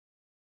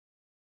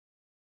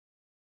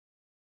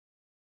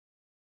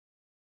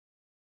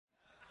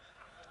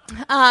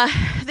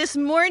This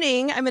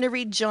morning, I'm going to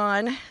read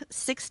John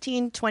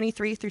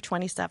 16:23 through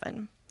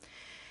 27.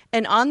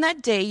 And on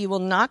that day, you will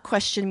not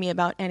question me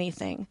about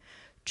anything.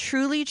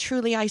 Truly,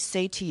 truly, I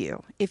say to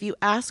you, if you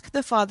ask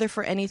the Father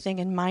for anything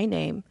in my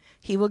name,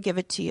 he will give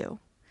it to you.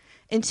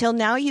 Until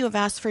now, you have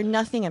asked for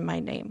nothing in my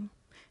name.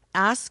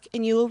 Ask,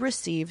 and you will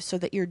receive, so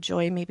that your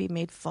joy may be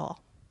made full.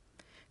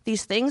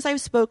 These things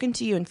I've spoken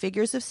to you in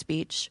figures of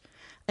speech.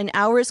 An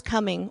hour is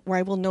coming where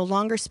I will no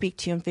longer speak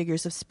to you in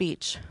figures of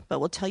speech, but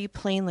will tell you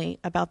plainly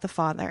about the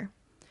Father.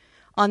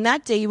 On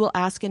that day you will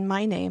ask in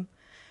my name,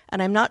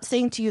 and I'm not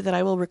saying to you that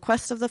I will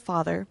request of the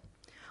Father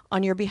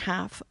on your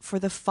behalf, for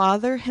the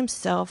Father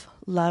himself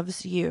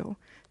loves you,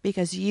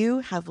 because you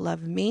have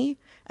loved me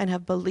and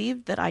have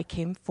believed that I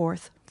came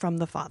forth from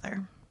the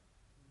Father.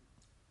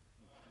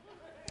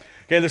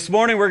 Okay, this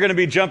morning we're going to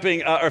be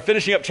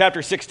finishing up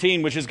chapter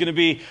 16, which is going to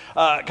be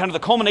kind of the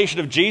culmination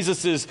of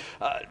Jesus'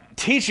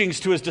 teachings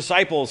to his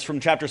disciples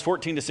from chapters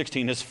 14 to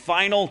 16, his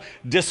final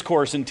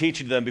discourse and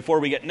teaching to them before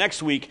we get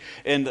next week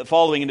and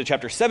following into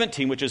chapter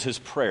 17, which is his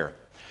prayer.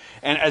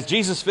 And as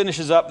Jesus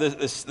finishes up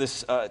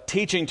this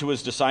teaching to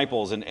his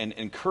disciples and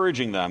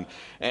encouraging them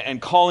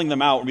and calling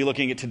them out, we'll be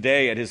looking at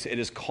today at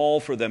his call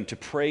for them to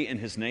pray in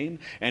his name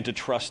and to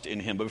trust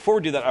in him. But before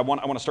we do that, I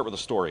want to start with a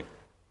story.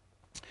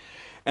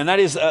 And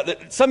that is,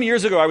 that some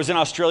years ago, I was in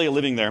Australia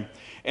living there,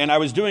 and I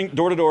was doing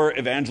door-to-door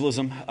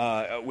evangelism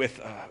with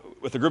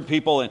a group of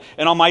people,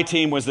 and on my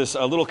team was this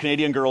little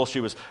Canadian girl. She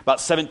was about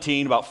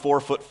 17, about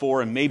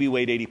 4'4", and maybe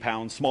weighed 80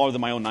 pounds, smaller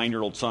than my own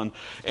 9-year-old son.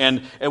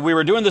 And we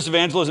were doing this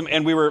evangelism,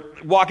 and we were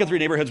walking through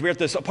neighborhoods. We were at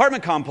this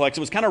apartment complex.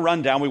 It was kind of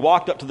run down. We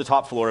walked up to the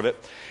top floor of it,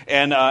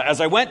 and as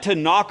I went to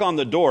knock on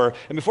the door,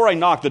 and before I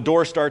knocked, the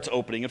door starts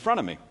opening in front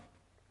of me.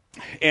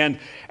 And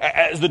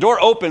as the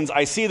door opens,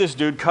 I see this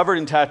dude covered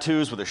in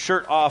tattoos with his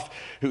shirt off,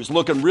 who's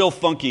looking real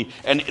funky.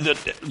 And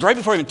right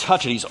before I even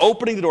touch it, he's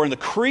opening the door in the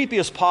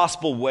creepiest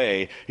possible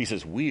way. He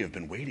says, "We have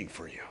been waiting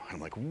for you." And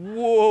I'm like,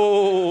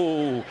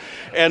 whoa.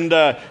 And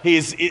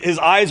his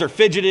eyes are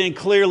fidgeting,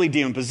 clearly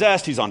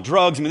demon-possessed. He's on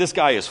drugs. I mean, this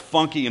guy is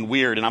funky and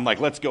weird. And I'm like,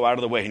 let's go out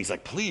of the way. And he's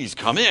like, "Please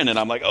come in." And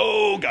I'm like,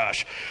 oh,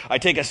 gosh. I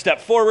take a step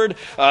forward,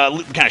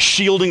 kind of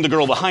shielding the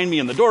girl behind me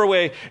in the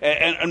doorway.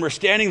 And we're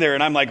standing there.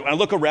 And I'm like, I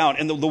look around.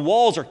 And the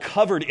walls are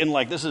covered in,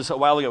 like, this is a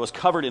while ago, it was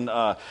covered in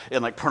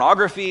like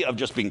pornography of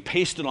just being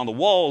pasted on the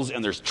walls.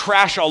 And there's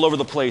trash all over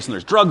the place. And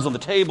there's drugs on the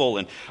table.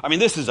 And I mean,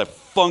 this is a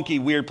funky,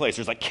 weird place.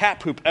 There's like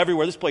cat poop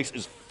everywhere. This place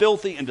is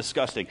filthy and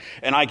disgusting,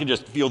 and I can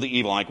just feel the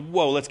evil. I'm like,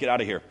 whoa, let's get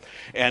out of here.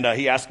 And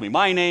he asked me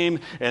my name,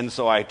 and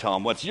so I tell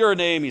him, "What's your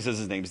name?" He says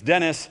his name's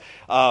Dennis.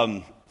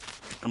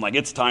 I'm like,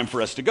 it's time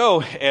for us to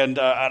go. And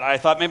I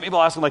thought maybe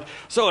I'll ask him, like,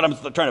 so, and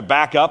I'm trying to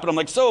back up, and I'm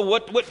like, "So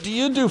what do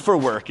you do for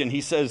work?" And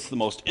he says the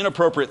most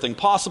inappropriate thing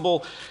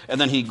possible, and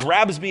then he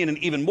grabs me in an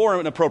even more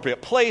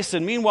inappropriate place,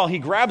 and meanwhile, he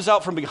grabs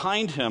out from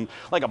behind him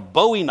like a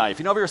Bowie knife.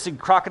 You know, have you ever seen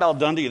Crocodile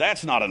Dundee?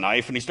 That's not a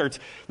knife. And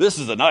this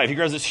is a knife. He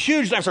grabs this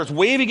huge knife, starts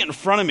waving it in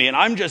front of me,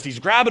 and he's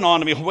grabbing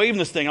onto me, waving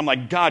this thing. I'm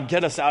like, "God,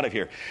 get us out of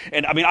here."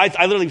 And I mean, I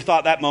literally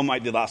thought that moment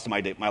might be the last of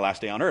my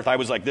last day on earth. I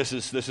was like, this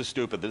is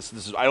stupid. This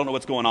is, I don't know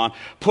what's going on.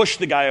 Push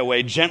the guy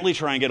away, gently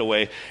try and get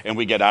away, and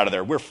we get out of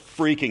there. We're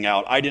freaking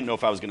out. I didn't know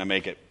if I was going to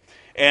make it.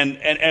 And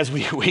as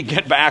we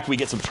get back, we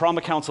get some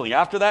trauma counseling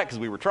after that because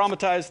we were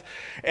traumatized.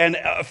 And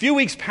a few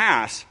weeks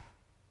pass,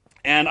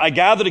 and I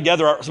gather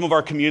together some of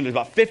our community,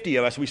 about 50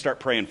 of us, we start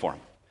praying for him.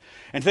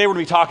 And today we're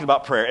going to be talking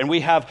about prayer. And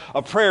we have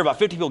a prayer, about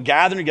 50 people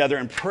gathering together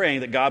and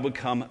praying that God would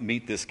come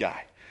meet this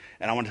guy.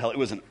 And I want to tell you, it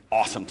was an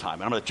awesome time.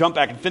 And I'm going to jump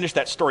back and finish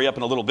that story up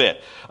in a little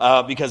bit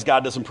because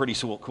God does some pretty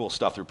cool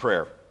stuff through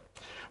prayer.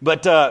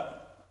 But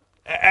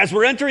as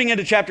we're entering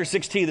into chapter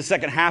 16, the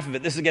second half of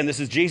it, this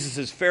is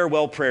Jesus'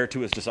 farewell prayer to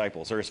his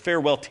disciples, or his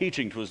farewell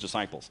teaching to his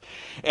disciples.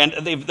 And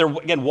they're,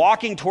 again,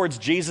 walking towards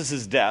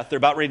Jesus' death. They're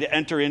about ready to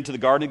enter into the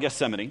Garden of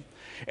Gethsemane.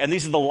 And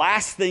these are the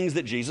last things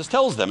that Jesus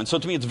tells them. And so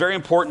to me, it's very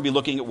important to be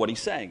looking at what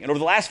he's saying. And over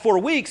the last 4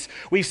 weeks,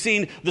 we've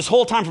seen this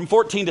whole time from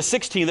 14 to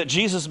 16 that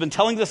Jesus has been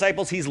telling the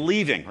disciples he's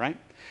leaving, right?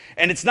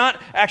 And it's not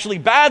actually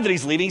bad that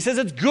he's leaving. He says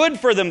it's good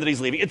for them that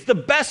he's leaving. It's the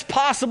best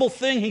possible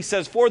thing, he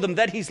says, for them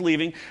that he's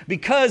leaving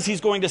because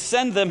he's going to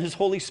send them his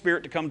Holy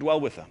Spirit to come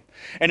dwell with them.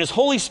 And his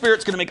Holy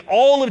Spirit's going to make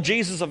all of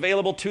Jesus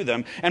available to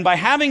them. And by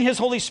having his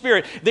Holy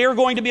Spirit, they are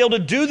going to be able to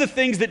do the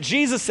things that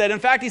Jesus said. In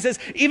fact, he says,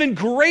 even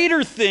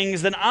greater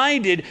things than I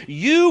did,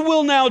 you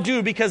will now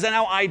do because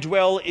now I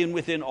dwell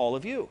within all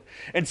of you.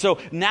 And so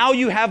now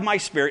you have my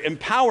Spirit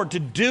empowered to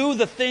do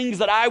the things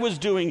that I was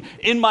doing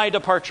in my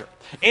departure.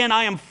 And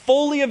I am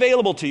fully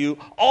available to you,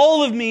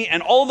 all of me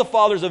and all of the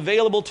Father's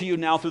available to you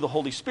now through the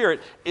Holy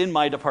Spirit in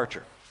my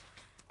departure.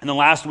 And then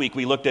last week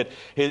we looked at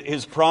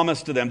his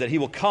promise to them that he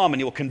will come and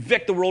he will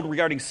convict the world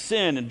regarding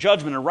sin and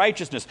judgment and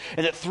righteousness,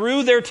 and that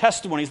through their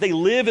testimonies they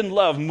live and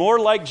love more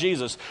like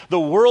Jesus. The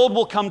world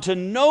will come to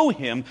know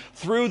him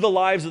through the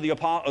lives of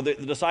the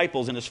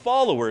disciples and his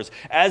followers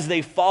as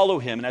they follow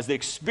him and as they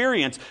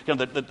experience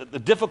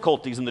the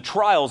difficulties and the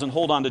trials and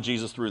hold on to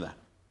Jesus through that.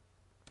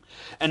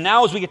 And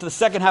now as we get to the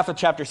second half of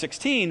chapter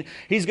 16,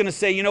 he's going to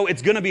say,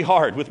 it's going to be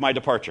hard with my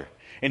departure.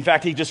 In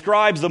fact, he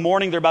describes the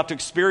mourning they're about to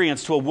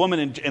experience to a woman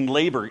in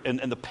labor and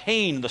the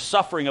pain, the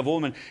suffering of a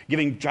woman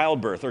giving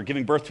childbirth or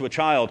giving birth to a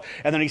child.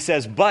 And then he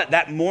says, but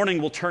that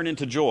mourning will turn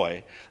into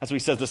joy. That's what he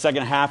says the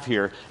second half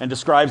here, and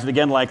describes it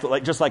again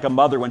just like a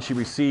mother when she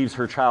receives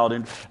her child.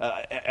 And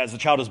as the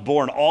child is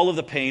born, all of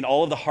the pain,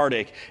 all of the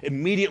heartache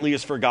immediately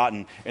is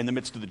forgotten in the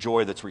midst of the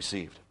joy that's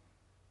received.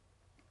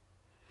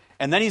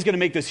 And then he's going to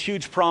make this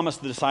huge promise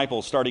to the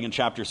disciples starting in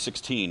chapter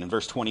 16. In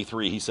verse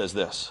 23, he says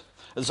this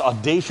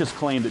audacious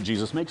claim that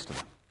Jesus makes to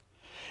them.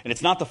 And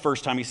it's not the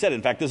first time he said it.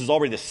 In fact, this is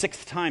already the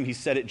 6th time he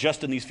said it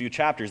just in these few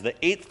chapters, the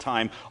 8th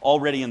time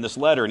already in this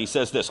letter. And he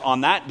says this,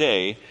 on that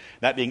day,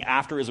 that being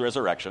after his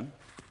resurrection,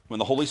 when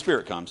the Holy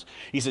Spirit comes,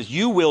 he says,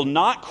 you will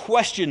not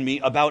question me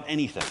about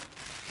anything.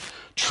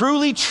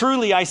 Truly,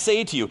 truly, I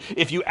say to you,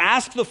 if you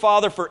ask the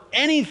Father for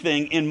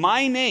anything in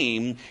my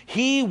name,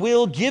 he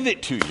will give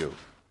it to you.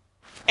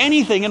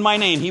 Anything in my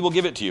name, he will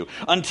give it to you.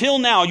 Until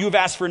now, you have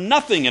asked for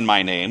nothing in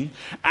my name.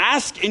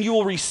 Ask and you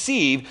will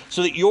receive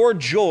so that your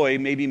joy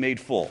may be made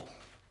full.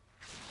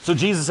 So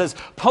Jesus says,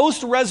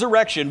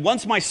 post-resurrection,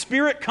 once my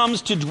Spirit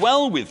comes to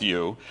dwell with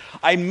you,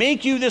 I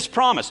make you this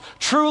promise.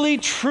 Truly,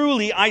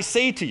 truly, I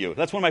say to you.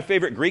 That's one of my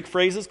favorite Greek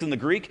phrases, because in the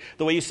Greek,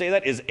 the way you say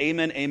that is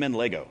amen, amen,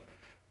 lego.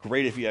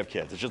 Great if you have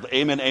kids. It's just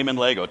amen, amen,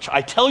 lego.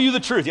 I tell you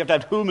the truth. You have to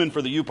have human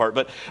for the you part,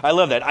 but I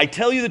love that. I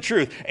tell you the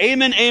truth.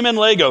 Amen, amen,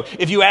 lego.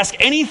 If you ask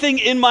anything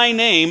in my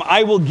name,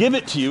 I will give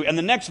it to you. And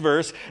the next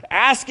verse,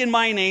 ask in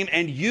my name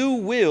and you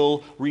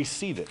will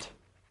receive it.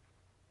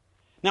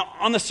 Now,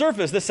 on the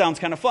surface, this sounds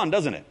kind of fun,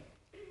 doesn't it?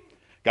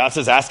 God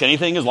says, ask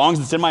anything as long as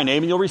it's in my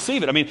name and you'll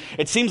receive it. I mean,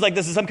 it seems like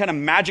this is some kind of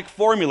magic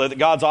formula that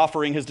God's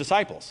offering his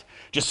disciples.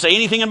 Just say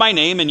anything in my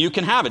name and you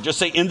can have it. Just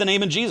say in the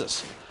name of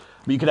Jesus.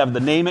 You could have the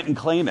name it and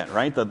claim it,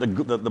 right? The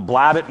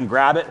blab it and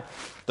grab it,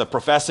 the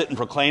profess it and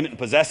proclaim it and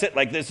possess it.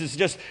 Like this is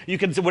just, you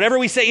can, whatever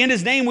we say in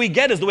his name we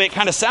get is the way it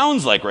kind of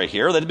sounds like right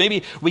here. That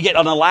maybe we get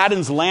an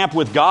Aladdin's lamp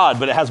with God,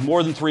 but it has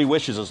more than 3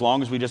 wishes as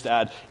long as we just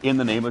add in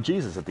the name of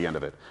Jesus at the end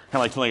of it. Kind of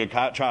like telling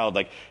a child,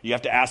 like you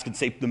have to ask and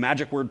say the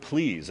magic word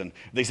please. And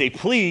if they say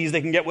please, they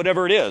can get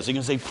whatever it is. You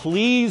can say,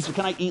 please,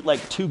 can I eat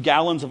like 2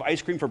 gallons of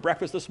ice cream for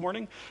breakfast this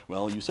morning?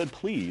 Well, you said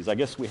please. I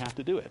guess we have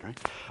to do it,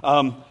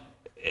 right?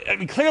 I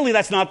mean, clearly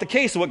that's not the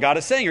case of what God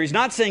is saying here. He's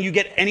not saying you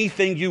get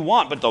anything you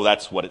want, but though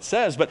that's what it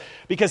says. But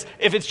because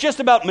if it's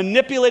just about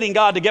manipulating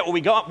God to get what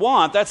we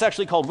want, that's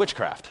actually called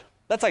witchcraft.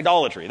 That's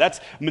idolatry. That's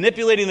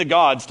manipulating the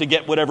gods to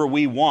get whatever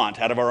we want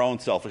out of our own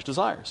selfish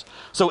desires.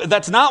 So if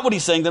that's not what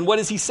he's saying, then what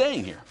is he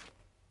saying here?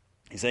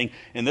 He's saying,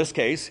 in this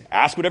case,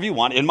 ask whatever you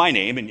want in my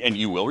name and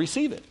you will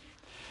receive it.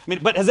 I mean,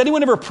 but has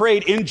anyone ever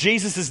prayed in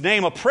Jesus'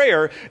 name a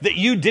prayer that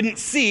you didn't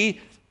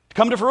see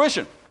come to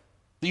fruition?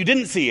 That you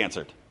didn't see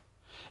answered?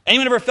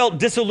 Anyone ever felt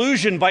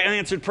disillusioned by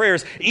unanswered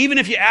prayers, even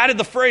if you added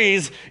the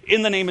phrase,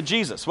 in the name of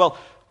Jesus? Well,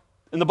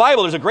 in the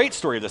Bible, there's a great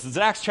story of this. It's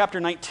in Acts chapter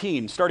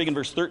 19, starting in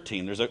verse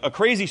 13. There's a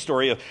crazy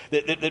story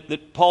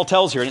that Paul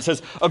tells here, and it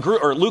says,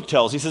 Luke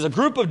tells, he says, a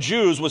group of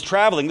Jews was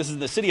traveling, this is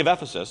the city of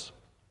Ephesus,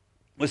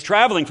 was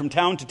traveling from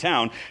town to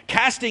town,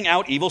 casting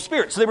out evil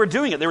spirits. So they were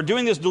doing it. They were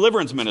doing this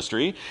deliverance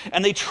ministry,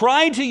 and they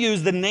tried to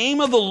use the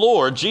name of the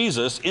Lord,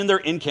 Jesus, in their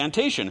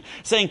incantation,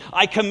 saying,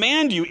 I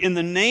command you in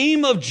the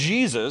name of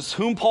Jesus,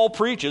 whom Paul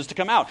preaches, to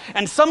come out.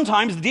 And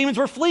sometimes the demons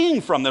were fleeing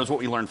from them, is what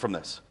we learned from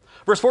this.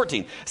 Verse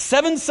 14,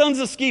 7 sons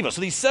of Sceva,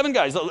 so these 7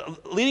 guys, the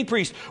leading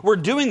priests, were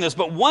doing this,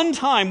 but one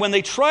time when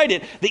they tried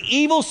it, the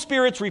evil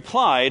spirits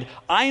replied,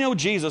 I know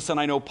Jesus and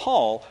I know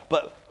Paul,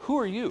 but who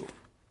are you?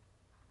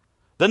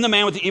 Then the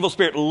man with the evil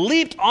spirit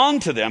leaped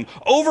onto them,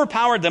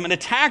 overpowered them, and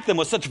attacked them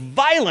with such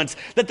violence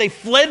that they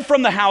fled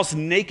from the house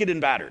naked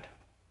and battered.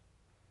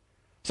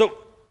 So,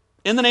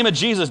 in the name of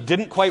Jesus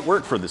didn't quite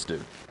work for this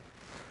dude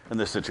in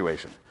this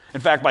situation. In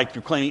fact, by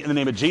proclaiming in the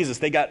name of Jesus,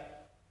 they got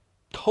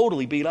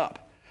totally beat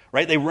up.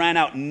 Right? They ran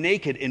out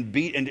naked and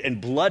beat and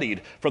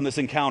bloodied from this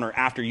encounter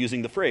after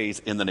using the phrase,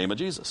 in the name of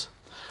Jesus.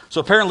 So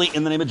apparently,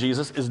 in the name of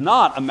Jesus is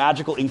not a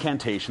magical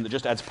incantation that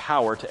just adds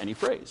power to any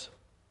phrase.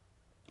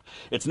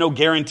 It's no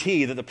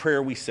guarantee that the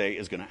prayer we say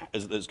is going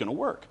to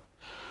work.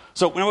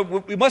 So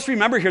we must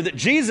remember here that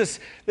Jesus,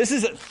 this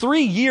is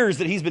 3 years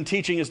that he's been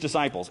teaching his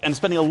disciples and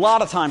spending a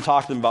lot of time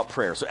talking to them about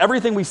prayer. So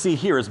everything we see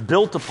here is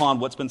built upon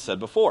what's been said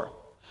before.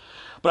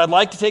 But I'd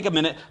like to take a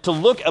minute to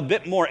look a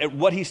bit more at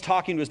what he's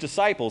talking to his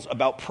disciples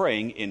about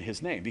praying in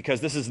his name. Because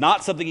this is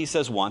not something he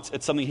says once.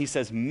 It's something he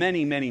says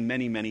many, many,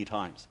 many, many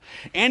times.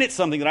 And it's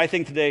something that I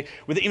think today,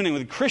 even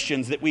with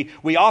Christians, that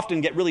we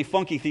often get really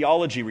funky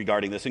theology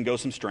regarding this and go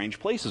some strange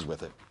places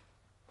with it.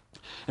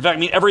 In fact, I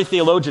mean, every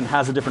theologian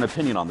has a different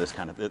opinion on this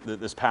kind of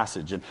this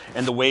passage and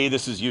the way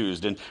this is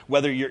used, and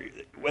whether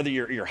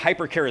you're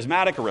hyper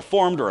charismatic or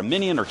reformed or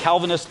Arminian or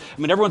Calvinist. I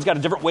mean, everyone's got a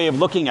different way of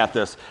looking at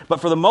this. But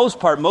for the most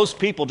part, most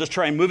people just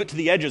try and move it to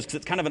the edges because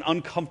it's kind of an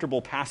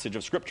uncomfortable passage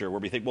of Scripture where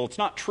we think, well, it's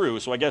not true,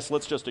 so I guess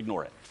let's just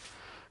ignore it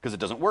because it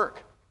doesn't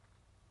work.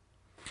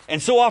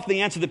 And so often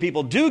the answer that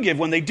people do give,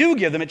 when they do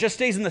give them, it just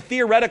stays in the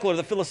theoretical or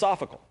the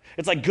philosophical.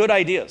 It's like good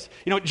ideas.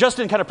 Just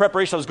in kind of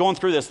preparation, I was going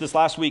through this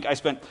last week. I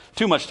spent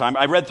too much time.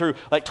 I read through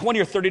like 20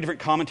 or 30 different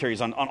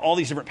commentaries on all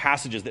these different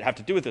passages that have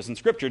to do with this in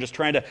Scripture, just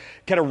trying to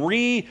kind of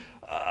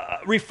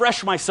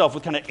refresh myself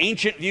with kind of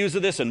ancient views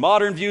of this and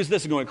modern views of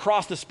this and going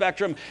across the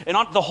spectrum. And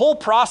the whole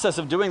process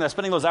of doing that,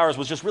 spending those hours,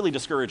 was just really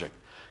discouraging.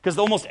 Because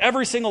almost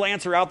every single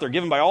answer out there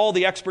given by all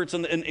the experts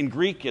in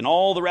Greek and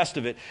all the rest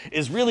of it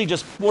is really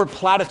just more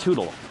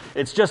platitudinal.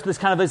 It's just these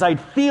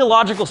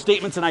theological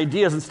statements and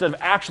ideas instead of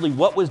actually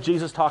what was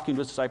Jesus talking to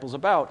his disciples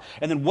about,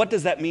 and then what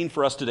does that mean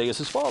for us today as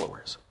his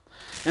followers.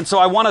 And so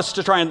I want us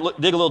to try and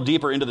dig a little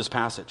deeper into this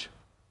passage.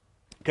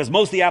 Because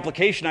most of the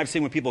application I've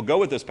seen when people go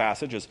with this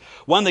passage is,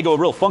 one, they go a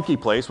real funky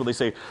place where they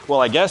say,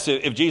 well, I guess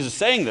if Jesus is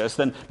saying this,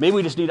 then maybe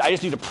I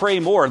just need to pray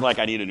more. Like,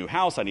 I need a new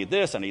house, I need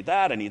this, I need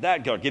that, I need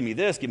that. God, give me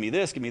this, give me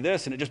this, give me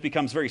this. And it just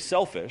becomes very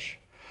selfish.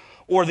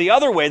 Or the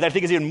other way that I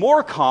think is even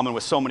more common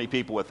with so many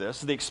people with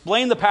this, they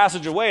explain the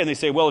passage away and they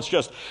say, well,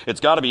 it's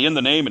got to be in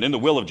the name and in the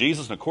will of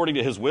Jesus and according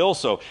to his will.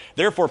 So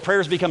therefore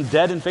prayers become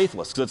dead and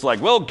faithless. Because it's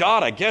like, well,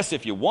 God, I guess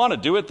if you want to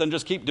do it, then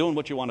just keep doing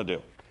what you want to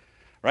do.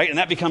 Right? And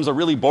that becomes a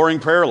really boring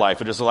prayer life.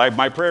 It's just like,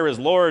 my prayer is,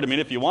 Lord,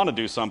 if you want to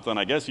do something,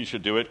 I guess you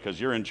should do it because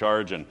you're in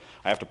charge and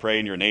I have to pray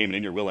in your name and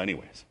in your will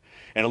anyways.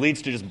 And it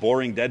leads to just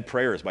boring, dead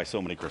prayers by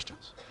so many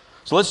Christians.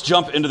 So let's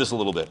jump into this a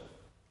little bit.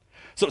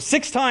 So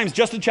 6 times,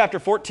 just in chapter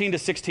 14 to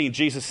 16,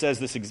 Jesus says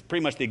this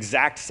pretty much the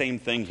exact same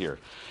thing here.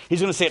 He's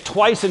going to say it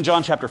twice in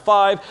John chapter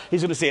 5.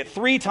 He's going to say it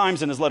 3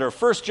 times in his letter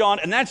of 1 John,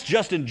 and that's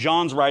just in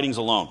John's writings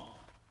alone.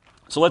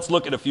 So let's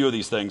look at a few of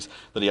these things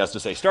that he has to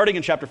say. Starting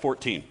in chapter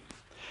 14.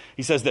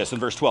 He says this in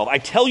verse 12, I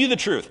tell you the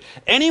truth,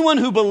 anyone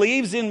who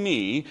believes in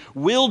me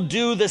will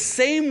do the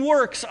same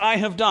works I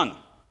have done,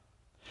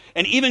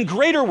 and even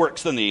greater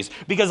works than these,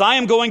 because I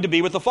am going to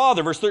be with the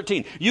Father. Verse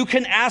 13, you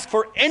can ask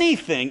for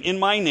anything in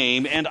my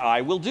name, and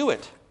I will do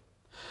it,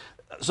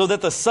 so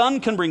that the Son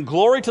can bring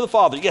glory to the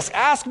Father. Yes,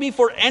 ask me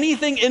for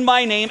anything in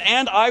my name,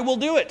 and I will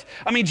do it.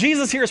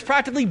 Jesus here is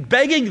practically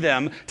begging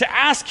them to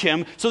ask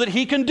him so that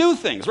he can do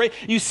things, right?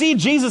 You see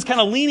Jesus kind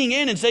of leaning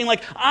in and saying,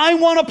 like, I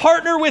want to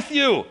partner with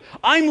you.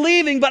 I'm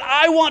leaving, but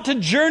I want to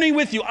journey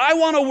with you. I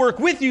want to work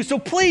with you, so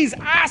please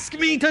ask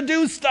me to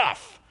do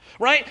stuff,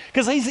 right?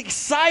 Because he's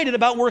excited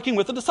about working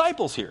with the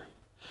disciples here.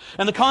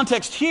 And the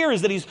context here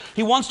is that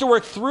he wants to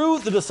work through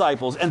the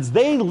disciples as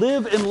they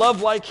live and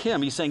love like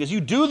him. He's saying, as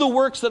you do the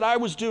works that I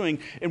was doing,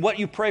 and what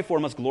you pray for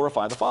must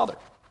glorify the Father.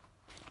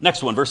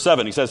 Next one, verse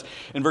 7, he says,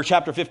 in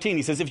chapter 15,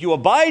 he says, if you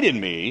abide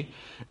in me,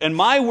 and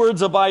my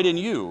words abide in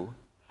you,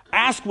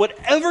 ask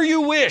whatever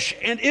you wish,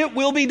 and it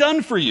will be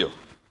done for you.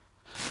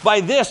 By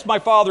this my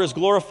Father is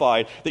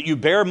glorified, that you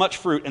bear much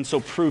fruit, and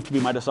so prove to be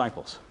my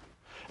disciples.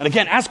 And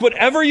again, ask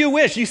whatever you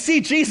wish. You see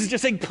Jesus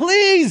just saying,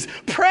 please,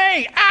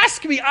 pray,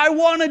 ask me. I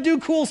want to do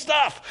cool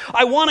stuff.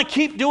 I want to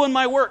keep doing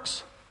my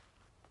works.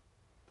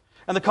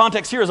 And the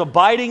context here is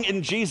abiding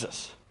in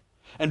Jesus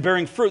and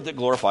bearing fruit that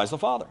glorifies the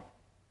Father.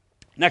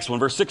 Next one,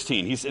 verse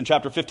 16. He's in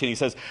chapter 15. He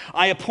says,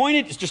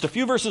 it's just a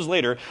few verses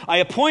later, I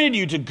appointed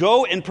you to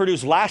go and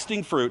produce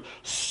lasting fruit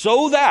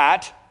so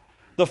that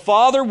the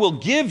Father will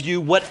give you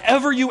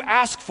whatever you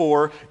ask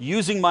for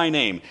using my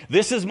name.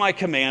 This is my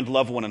command,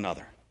 love one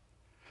another.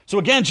 So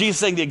again, Jesus is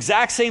saying the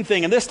exact same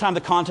thing, and this time the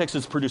context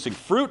is producing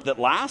fruit that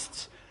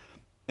lasts,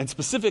 and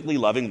specifically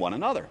loving one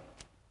another.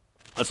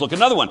 Let's look at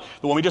another one,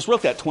 the one we just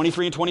looked at,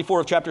 23 and 24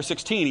 of chapter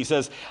 16. He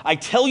says, I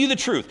tell you the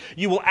truth,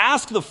 you will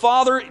ask the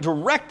Father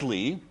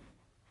directly,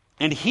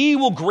 and he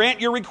will grant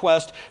your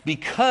request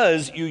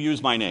because you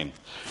use my name.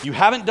 You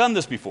haven't done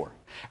this before.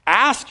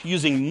 Ask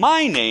using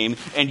my name,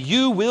 and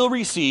you will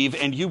receive,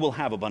 and you will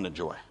have abundant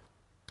joy.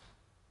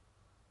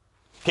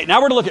 Okay,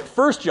 now we're going to look at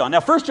 1 John. Now,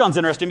 1 John's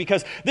interesting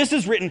because this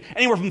is written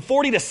anywhere from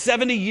 40 to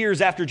 70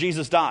 years after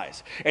Jesus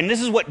dies. And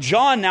this is what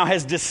John now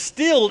has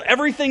distilled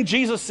everything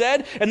Jesus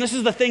said, and this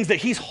is the things that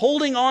he's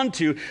holding on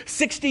to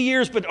 60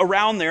 years but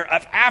around there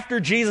after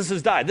Jesus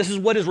has died. This is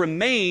what has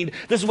remained.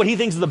 This is what he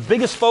thinks is the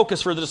biggest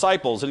focus for the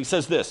disciples. And he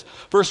says this,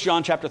 1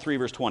 John chapter 3,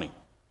 verse 20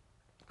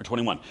 or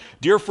 21.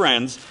 Dear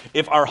friends,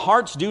 if our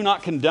hearts do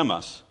not condemn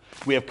us,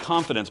 we have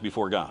confidence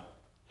before God,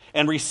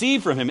 and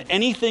receive from him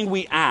anything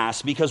we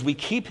ask because we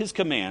keep his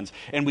commands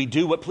and we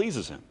do what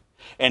pleases him.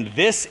 And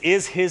this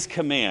is his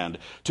command,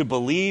 to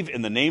believe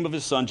in the name of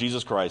his Son,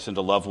 Jesus Christ, and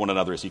to love one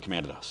another as he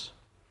commanded us.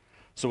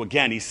 So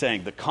again, he's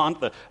saying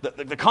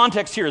the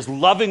context here is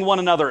loving one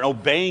another and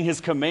obeying his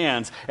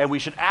commands, and we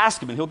should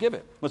ask him and he'll give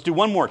it. Let's do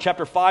one more,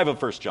 chapter 5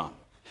 of 1 John.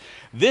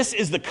 This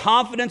is the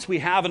confidence we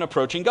have in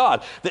approaching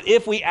God, that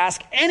if we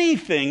ask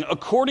anything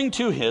according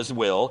to his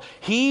will,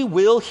 he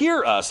will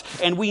hear us,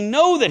 and we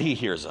know that he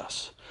hears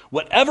us.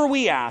 Whatever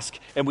we ask,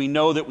 and we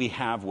know that we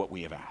have what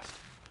we have asked.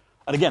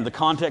 And again, the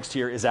context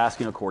here is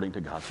asking according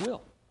to God's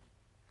will.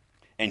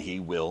 And he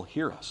will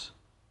hear us.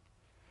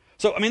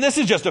 So, this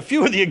is just a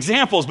few of the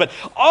examples, but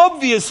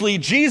obviously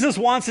Jesus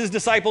wants his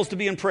disciples to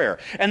be in prayer,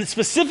 and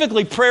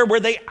specifically prayer where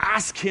they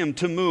ask him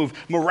to move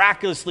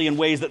miraculously in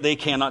ways that they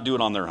cannot do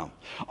it on their own.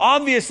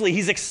 Obviously,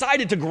 he's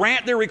excited to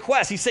grant their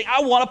requests. He's saying,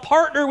 I want to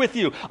partner with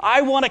you.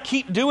 I want to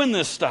keep doing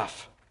this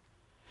stuff.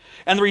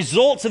 And the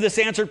results of this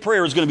answered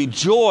prayer is going to be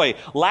joy,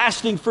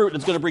 lasting fruit, and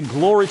it's going to bring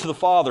glory to the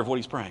Father of what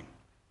he's praying.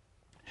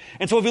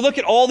 And so if we look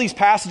at all these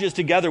passages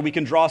together, we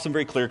can draw some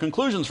very clear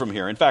conclusions from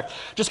here. In fact,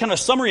 just kind of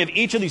a summary of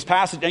each of these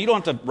passages. Now, you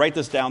don't have to write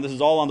this down. This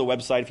is all on the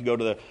website. If you go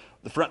to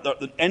the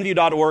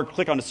nvu.org,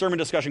 click on the sermon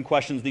discussion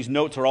questions, these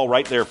notes are all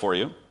right there for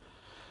you.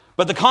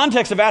 But the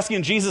context of asking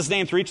in Jesus'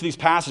 name through each of these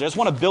passages, I just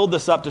want to build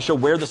this up to show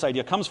where this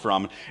idea comes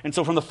from. And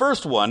so from the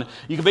first one,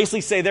 you can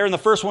basically say there in the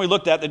first one we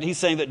looked at that he's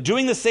saying that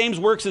doing the same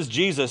works as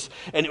Jesus,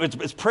 and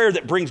it's prayer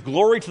that brings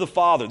glory to the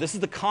Father. This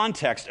is the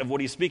context of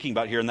what he's speaking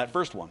about here in that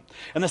first one.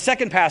 And the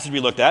second passage we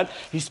looked at,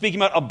 he's speaking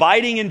about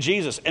abiding in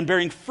Jesus and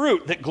bearing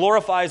fruit that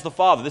glorifies the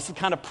Father. This is the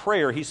kind of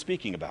prayer he's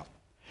speaking about.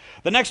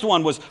 The next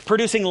one was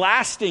producing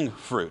lasting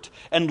fruit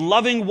and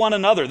loving one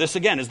another. This,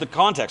 again, is the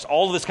context.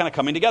 All of this kind of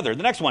coming together.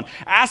 The next one,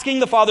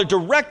 asking the Father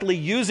directly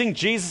using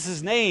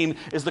Jesus' name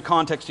is the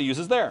context he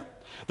uses there.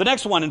 The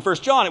next one in 1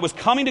 John, it was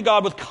coming to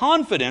God with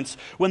confidence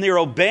when they are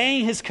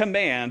obeying his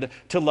command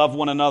to love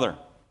one another.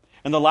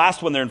 And the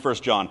last one there in 1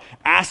 John,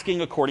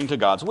 asking according to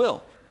God's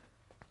will.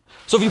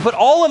 So if you put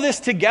all of this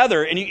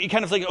together and you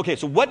kind of think, okay,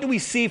 so what do we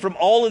see from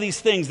all of these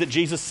things that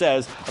Jesus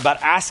says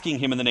about asking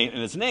him in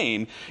his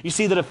name? You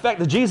see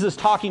that Jesus is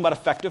talking about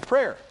effective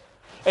prayer.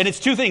 And it's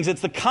two things.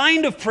 It's the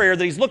kind of prayer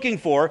that he's looking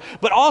for,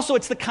 but also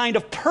it's the kind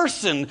of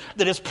person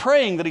that is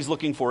praying that he's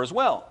looking for as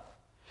well.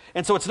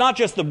 And so it's not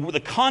just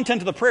the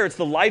content of the prayer, it's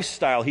the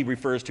lifestyle he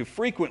refers to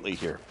frequently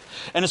here.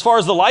 And as far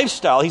as the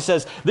lifestyle, he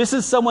says, this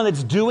is someone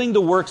that's doing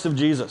the works of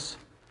Jesus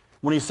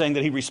when he's saying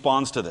that he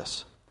responds to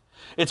this.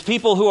 It's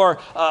people who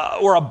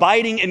are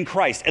abiding in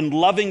Christ and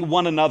loving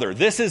one another.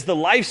 This is the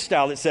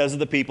lifestyle, it says, of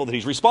the people that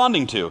he's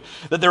responding to.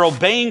 That they're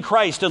obeying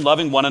Christ and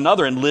loving one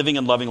another and living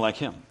and loving like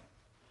him.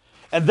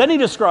 And then he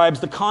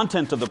describes the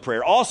content of the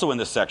prayer also in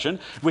this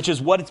section, which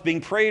is what it's being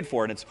prayed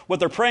for. And it's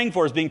what they're praying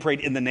for is being prayed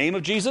in the name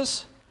of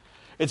Jesus.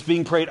 It's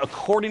being prayed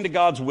according to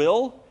God's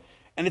will.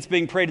 And it's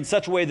being prayed in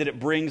such a way that it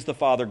brings the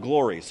Father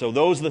glory. So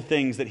those are the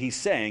things that he's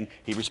saying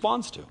he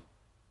responds to.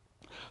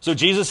 So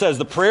Jesus says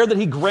the prayer that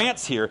he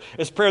grants here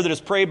is prayer that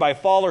is prayed by a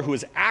follower who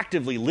is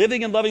actively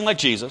living and loving like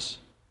Jesus,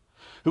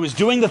 who is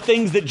doing the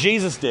things that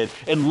Jesus did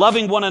and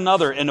loving one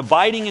another and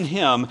abiding in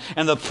him.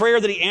 And the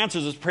prayer that he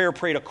answers is prayer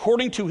prayed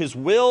according to his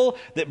will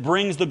that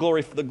brings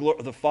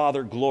the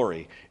Father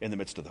glory in the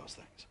midst of those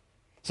things.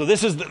 So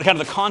this is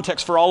kind of the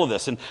context for all of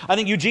this. And I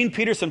think Eugene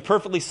Peterson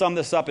perfectly summed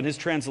this up in his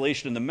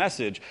translation in the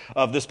Message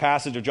of this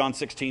passage of John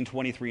 16,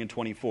 23 and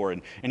 24.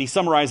 And he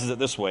summarizes it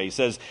this way. He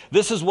says,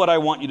 this is what I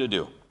want you to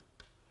do.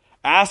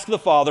 Ask the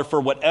Father for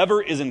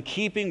whatever is in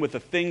keeping with the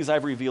things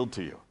I've revealed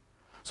to you.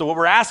 So what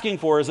we're asking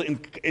for is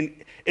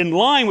in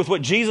line with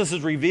what Jesus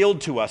has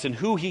revealed to us and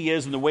who he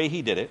is and the way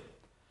he did it.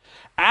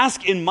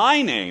 Ask in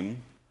my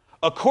name,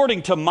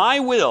 according to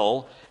my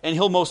will, and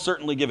he'll most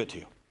certainly give it to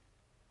you.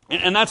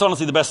 And that's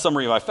honestly the best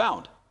summary I've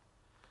found.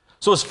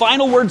 So his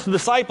final words to the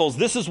disciples,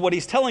 this is what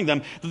he's telling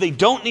them, that they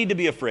don't need to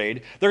be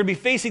afraid. They're going to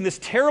be facing this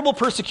terrible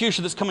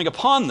persecution that's coming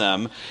upon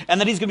them,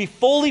 and that he's going to be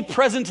fully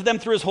present to them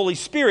through his Holy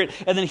Spirit.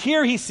 And then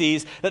here he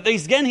sees that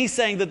he's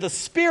saying that the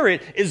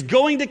Spirit is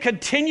going to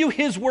continue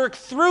his work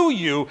through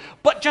you,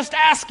 but just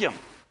ask him.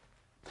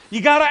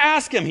 You got to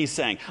ask him, he's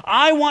saying.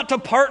 I want to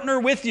partner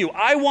with you.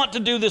 I want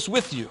to do this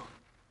with you.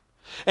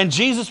 And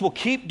Jesus will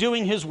keep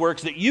doing his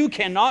works that you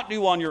cannot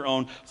do on your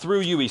own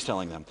through you, he's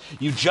telling them.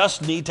 You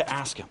just need to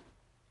ask him.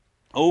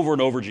 Over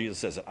and over, Jesus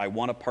says it. I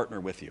want to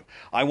partner with you.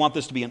 I want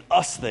this to be an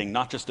us thing,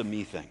 not just a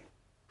me thing.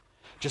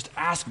 Just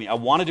ask me. I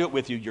want to do it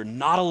with you. You're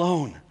not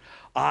alone.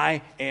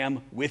 I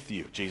am with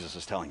you, Jesus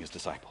is telling his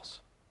disciples.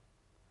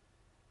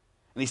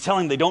 And he's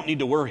telling them they don't need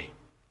to worry,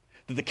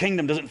 that the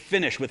kingdom doesn't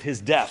finish with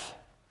his death,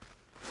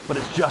 but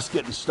it's just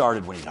getting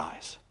started when he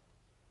dies.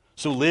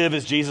 So live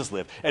as Jesus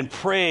lived and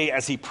pray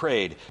as he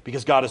prayed,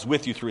 because God is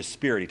with you through his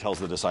Spirit, he tells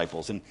the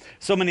disciples. And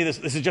so many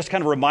of this is just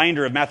kind of a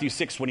reminder of Matthew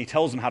 6 when he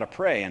tells them how to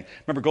pray. And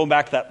remember, going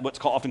back to that, what's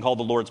often called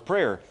the Lord's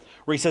Prayer,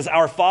 where he says,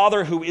 Our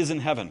Father who is in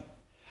heaven,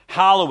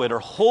 hallowed or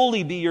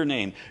holy be your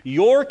name.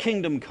 Your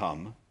kingdom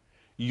come,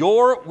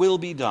 your will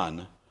be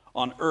done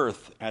on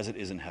earth as it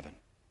is in heaven.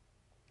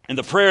 And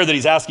the prayer that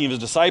he's asking of his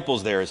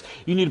disciples there is,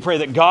 you need to pray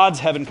that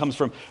God's kingdom comes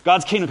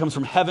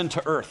from heaven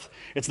to earth.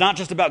 It's not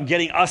just about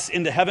getting us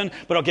into heaven,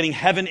 but about getting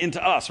heaven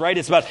into us, right?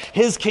 It's about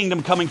his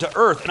kingdom coming to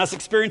earth and us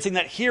experiencing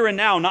that here and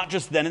now, not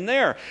just then and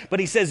there. But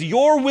he says,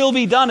 your will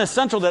be done,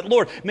 essential that,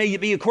 Lord, may it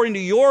be according to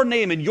your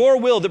name and your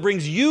will that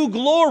brings you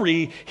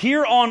glory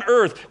here on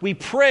earth. We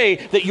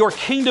pray that your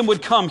kingdom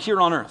would come here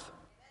on earth.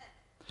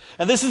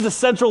 And this is the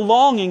central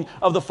longing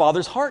of the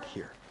Father's heart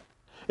here,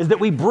 is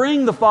that we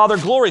bring the Father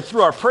glory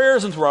through our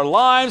prayers and through our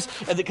lives.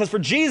 And because for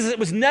Jesus, it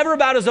was never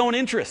about his own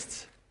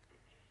interests.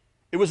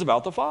 It was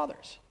about the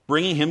Father's,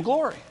 bringing him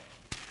glory.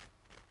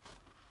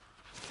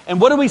 And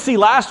what did we see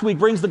last week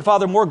brings the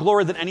Father more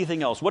glory than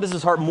anything else? What is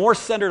his heart more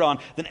centered on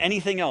than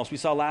anything else? We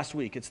saw last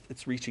week,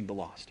 it's reaching the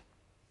lost.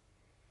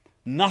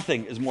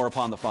 Nothing is more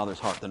upon the Father's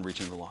heart than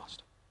reaching the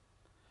lost.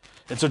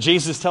 And so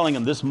Jesus is telling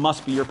him, this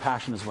must be your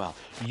passion as well.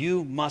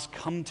 You must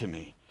come to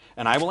me,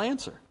 and I will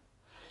answer.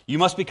 You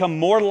must become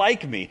more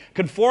like me.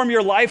 Conform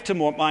your life to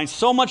mine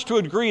so much to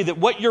a degree that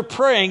what you're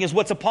praying is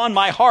what's upon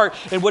my heart,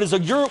 and what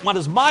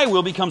is my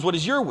will becomes what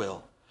is your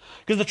will.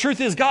 Because the truth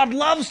is, God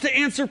loves to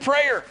answer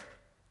prayer.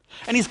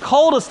 And he's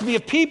called us to be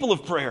a people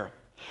of prayer.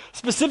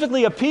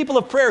 Specifically, a people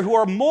of prayer who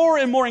are more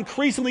and more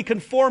increasingly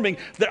conforming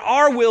that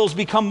our wills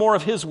become more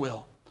of his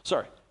will.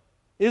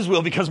 His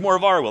will becomes more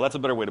of our will. That's a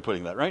better way of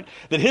putting that, right?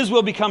 That his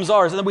will becomes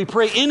ours, and then we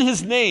pray in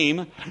his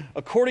name,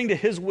 according to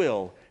his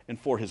will, and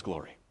for his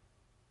glory.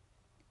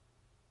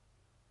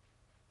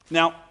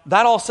 Now,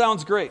 that all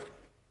sounds great.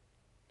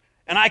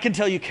 And I can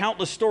tell you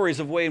countless stories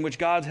of ways in which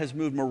God has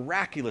moved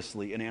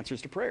miraculously in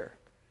answers to prayer.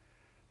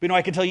 But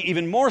I can tell you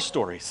even more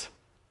stories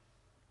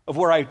of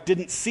where I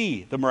didn't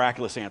see the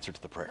miraculous answer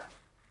to the prayer.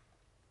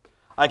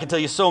 I can tell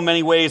you so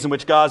many ways in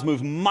which God's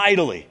moved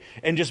mightily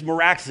and just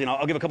miraculously. And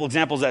I'll give a couple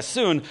examples of that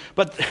soon.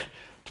 But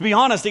to be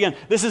honest, again,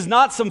 this is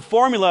not some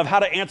formula of how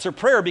to answer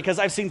prayer, because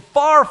I've seen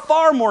far,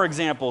 far more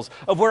examples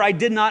of where I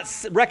did not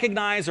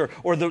recognize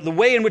or the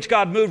way in which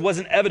God moved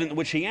wasn't evident in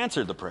which he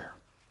answered the prayer.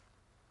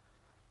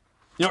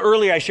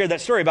 Earlier I shared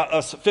that story about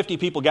us 50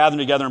 people gathering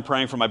together and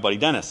praying for my buddy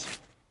Dennis.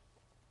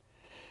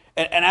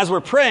 And as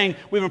we're praying,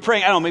 we've been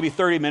praying, maybe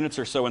 30 minutes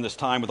or so in this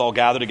time with all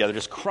gathered together,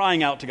 just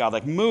crying out to God,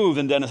 like move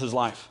in Dennis's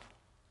life.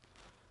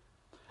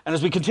 And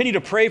as we continue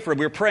to pray for him,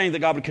 we were praying that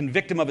God would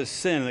convict him of his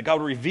sin and that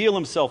God would reveal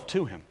himself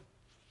to him.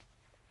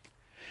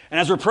 And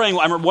as we're praying,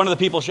 I remember one of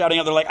the people shouting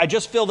out, they're like, I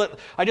just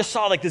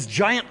saw like this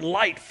giant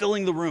light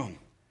filling the room.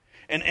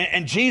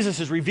 And Jesus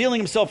is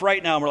revealing himself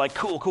right now. And we're like,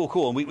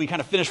 cool. And we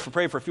kind of finished for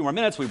prayer for a few more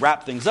minutes. We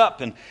wrapped things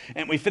up and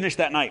we finished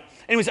that night.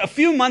 Anyways, a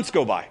few months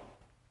go by.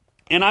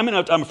 And I'm in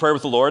a prayer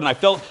with the Lord, and I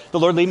felt the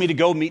Lord lead me to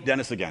go meet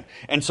Dennis again.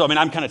 And so,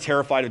 I'm kind of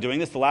terrified of doing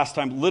this. The last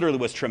time literally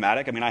was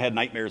traumatic. I had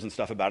nightmares and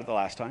stuff about it the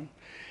last time.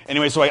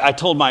 Anyway, so I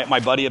told my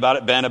buddy about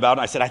it, Ben, about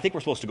it. I said, I think we're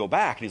supposed to go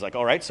back. And he's like,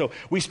 all right. So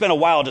we spent a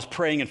while just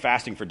praying and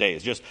fasting for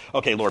days. Just,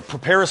 okay, Lord,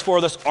 prepare us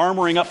for this,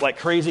 armoring up like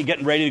crazy,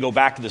 getting ready to go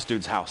back to this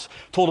dude's house.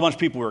 Told a bunch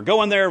of people we were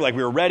going there, like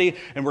we were ready,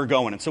 and we're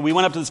going. And so we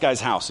went up to this guy's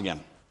house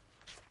again.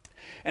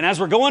 And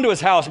as we're going to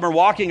his house, and we're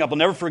walking up, I'll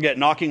never forget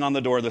knocking on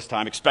the door this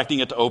time,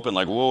 expecting it to open,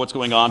 like, whoa, what's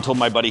going on? Told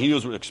my buddy, he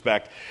knows what to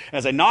expect. And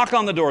as I knock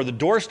on the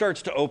door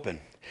starts to open,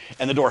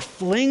 and the door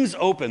flings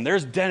open.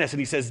 There's Dennis, and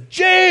he says,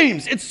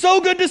 James, it's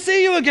so good to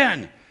see you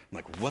again. I'm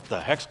like, what the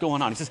heck's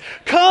going on? He says,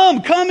 come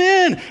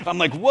in. I'm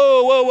like,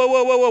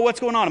 whoa, what's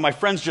going on? And my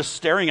friend's just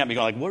staring at me,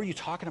 going like, what are you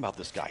talking about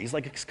this guy? He's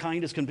like as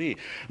kind as can be.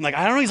 I'm like,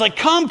 I don't know. He's like,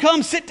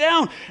 come, sit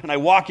down. And I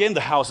walk in.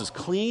 The house is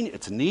clean.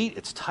 It's neat.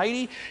 It's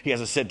tidy. He has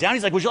us sit down.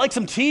 He's like, would you like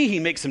some tea? He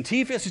makes some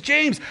tea for us. He says,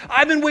 James,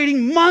 I've been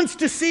waiting months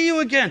to see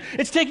you again.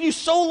 It's taken you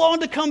so long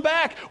to come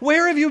back.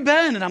 Where have you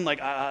been? And I'm like,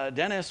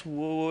 Dennis,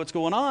 what's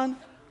going on?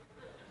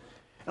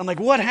 I'm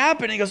like, what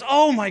happened? He goes,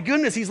 oh my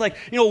goodness. He's like,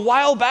 a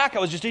while back I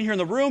was just in here in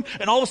the room,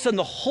 and all of a sudden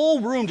the whole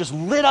room just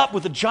lit up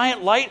with a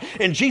giant light,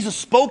 and Jesus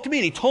spoke to me,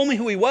 and he told me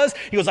who he was.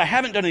 He goes, I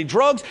haven't done any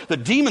drugs. The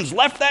demons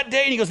left that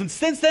day. And he goes, and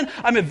since then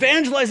I'm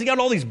evangelizing out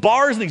all these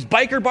bars and these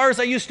biker bars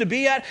I used to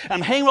be at, and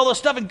I'm hanging with all this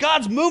stuff, and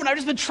God's moving. I've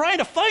just been trying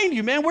to find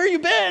you, man. Where you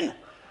been?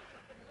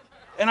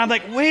 And I'm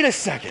like, wait a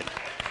second.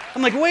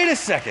 And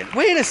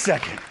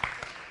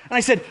I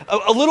said,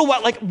 a little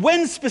while, like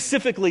when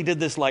specifically did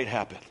this light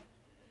happen?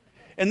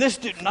 And this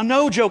dude,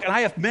 no joke, and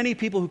I have many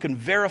people who can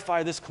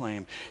verify this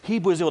claim, he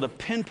was able to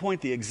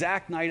pinpoint the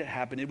exact night it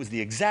happened. It was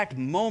the exact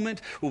moment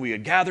when we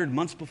had gathered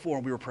months before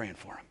and we were praying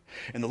for him.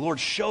 And the Lord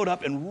showed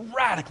up and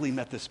radically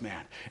met this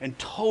man and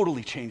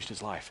totally changed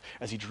his life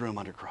as he drew him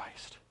under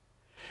Christ.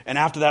 And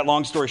after that,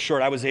 long story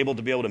short, I was able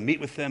to meet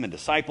with him and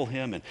disciple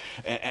him.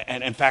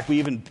 And in fact, we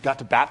even got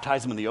to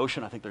baptize him in the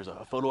ocean. I think there's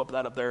a photo of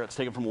that up there. It's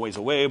taken from a ways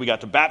away. We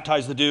got to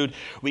baptize the dude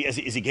as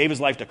he gave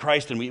his life to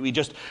Christ. And we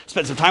just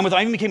spent some time with him.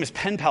 I even became his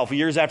pen pal for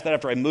years after that,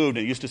 after I moved.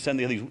 And he used to send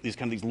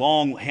these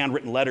long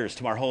handwritten letters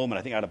to our home. And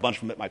I think I had a bunch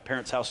of them at my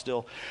parents' house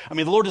still.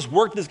 The Lord just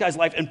worked this guy's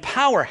life in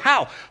power.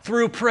 How?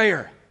 Through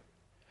prayer.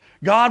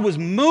 God was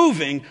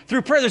moving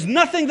through prayer. There's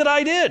nothing that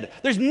I did.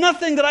 There's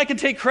nothing that I could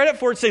take credit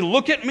for and say,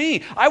 look at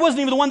me. I wasn't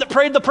even the one that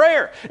prayed the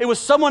prayer. It was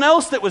someone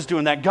else that was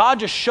doing that. God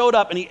just showed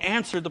up and he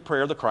answered the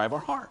prayer, the cry of our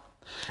heart.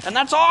 And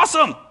that's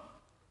awesome.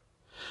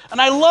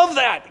 And I love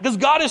that because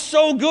God is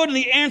so good and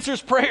he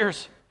answers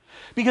prayers.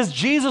 Because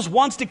Jesus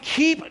wants to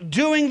keep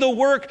doing the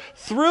work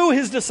through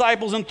his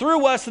disciples and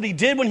through us that he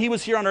did when he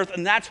was here on earth.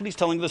 And that's what he's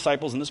telling the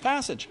disciples in this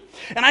passage.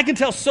 And I can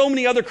tell so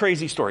many other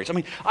crazy stories.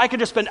 I could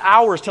just spend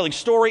hours telling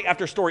story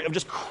after story of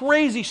just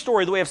crazy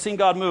story, the way I've seen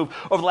God move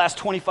over the last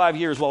 25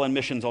 years while in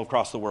missions all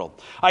across the world.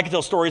 I could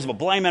tell stories of a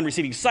blind man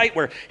receiving sight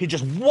where he's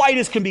just white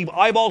as can be,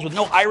 eyeballs with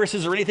no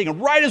irises or anything.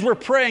 And right as we're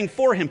praying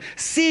for him,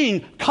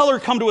 seeing color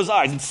come to his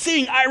eyes and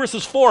seeing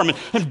irises form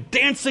and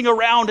dancing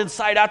around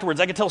inside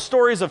afterwards. I could tell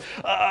stories of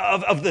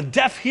of the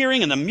deaf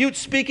hearing and the mute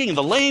speaking and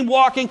the lame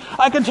walking.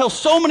 I can tell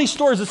so many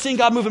stories of seeing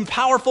God move in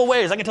powerful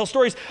ways. I can tell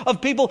stories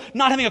of people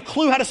not having a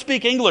clue how to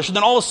speak English and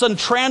then all of a sudden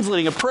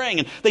translating and praying.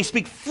 And they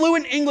speak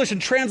fluent English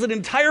and translate an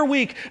entire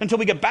week until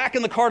we get back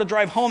in the car to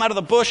drive home out of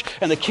the bush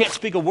and they can't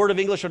speak a word of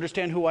English or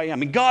understand who I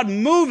am. And God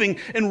moving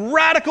in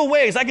radical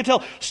ways. I can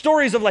tell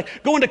stories of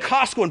like going to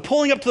Costco and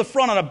pulling up to the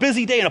front on a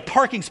busy day and a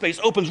parking space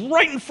opens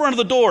right in front of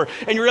the door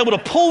and you're able to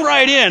pull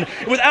right in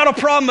without a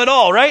problem at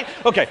all, right?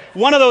 Okay,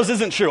 one of those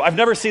isn't true. I've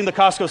never seen the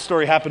Costco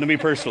story happen to me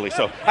personally.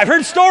 So I've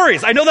heard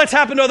stories. I know that's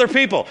happened to other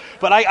people,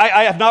 but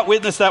I have not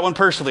witnessed that one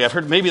personally. I've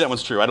heard maybe that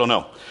one's true. I don't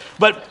know.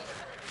 But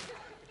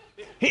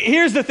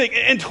here's the thing.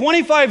 In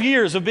 25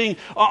 years of being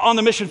on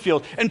the mission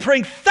field and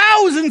praying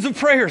thousands of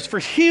prayers for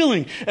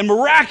healing and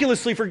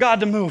miraculously for God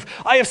to move,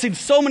 I have seen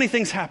so many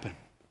things happen.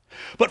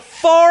 But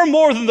far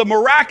more than the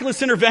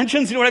miraculous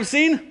interventions, you know what I've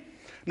seen?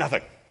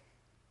 Nothing.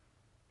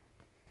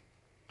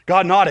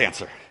 God not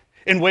answer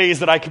in ways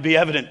that I could be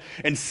evident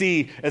and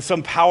see as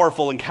some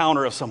powerful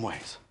encounter of some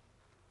ways.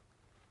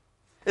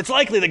 It's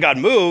likely that God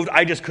moved,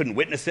 I just couldn't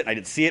witness it, I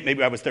didn't see it,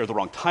 maybe I was there at the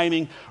wrong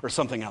timing or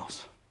something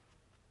else.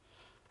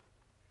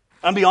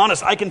 I'll be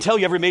honest, I can tell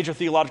you every major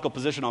theological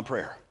position on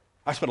prayer.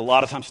 I spent a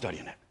lot of time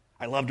studying it.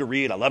 I love to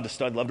read, I love to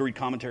study, love to read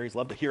commentaries,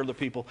 love to hear other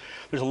people.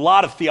 There's a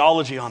lot of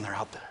theology on there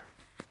out there.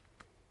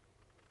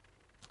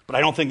 But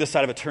I don't think this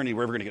side of eternity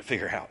we're ever going to get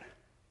figured out.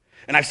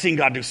 And I've seen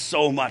God do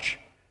so much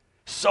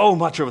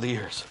over the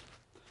years.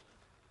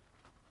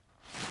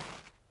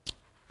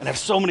 And I have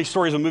so many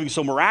stories of moving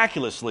so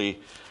miraculously,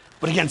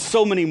 but again,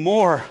 so many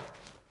more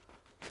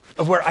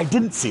of where I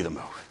didn't see the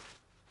move.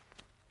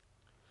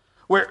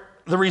 Where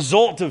the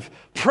result of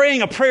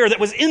praying a prayer that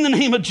was in the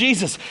name of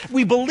Jesus,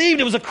 we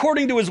believed it was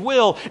according to his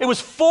will, it was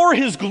for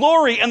his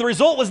glory, and the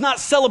result was not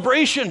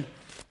celebration,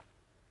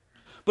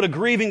 but a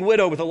grieving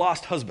widow with a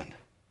lost husband,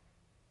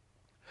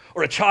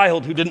 or a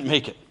child who didn't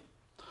make it,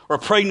 or a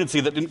pregnancy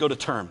that didn't go to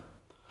term,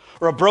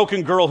 or a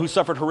broken girl who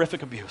suffered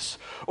horrific abuse,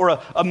 or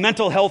a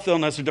mental health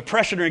illness or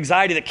depression or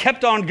anxiety that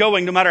kept on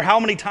going no matter how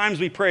many times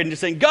we prayed and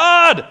just saying,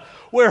 God,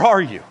 where are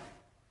you?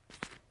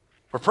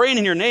 We're praying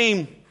in your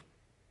name.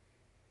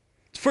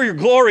 It's for your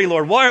glory,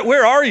 Lord.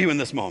 Where are you in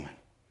this moment?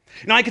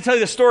 You know, I can tell you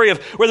the story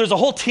of where there's a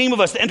whole team of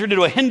us that entered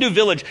into a Hindu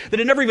village that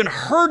had never even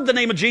heard the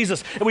name of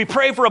Jesus. And we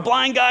pray for a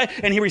blind guy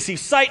and he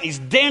receives sight and he's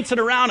dancing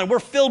around and we're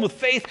filled with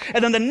faith.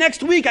 And then the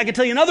next week, I can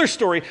tell you another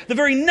story. The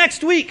very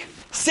next week,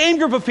 same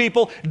group of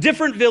people,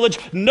 different village.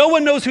 No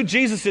one knows who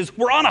Jesus is.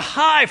 We're on a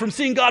high from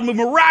seeing God move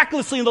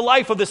miraculously in the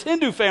life of this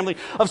Hindu family,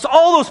 of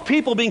all those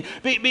people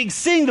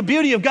seeing the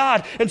beauty of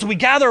God. And so we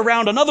gather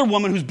around another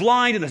woman who's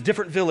blind in a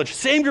different village.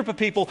 Same group of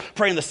people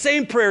praying the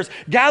same prayers,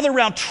 gather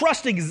around,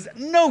 trusting,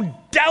 no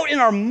doubt in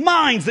our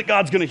minds that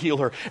God's going to heal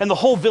her. And the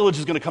whole village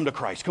is going to come to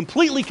Christ,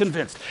 completely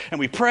convinced. And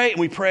we pray and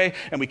we pray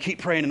and we keep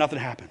praying and nothing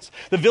happens.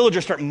 The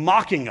villagers start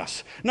mocking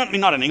us. Not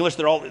in English,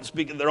 they're all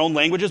speaking their own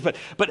languages, but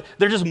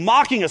they're just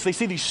mocking us. They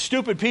see these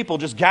stupid people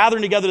just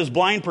gathering together, this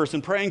blind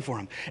person praying for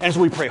him. And so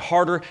we pray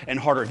harder and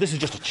harder. This is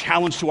just a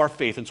challenge to our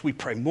faith. And so we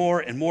pray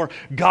more and more.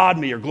 God,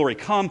 may your glory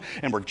come.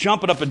 And we're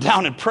jumping up and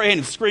down and praying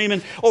and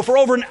screaming. Oh, for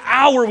over an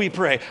hour we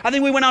pray. I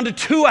think we went on to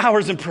 2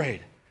 hours and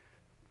prayed.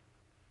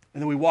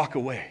 And then we walk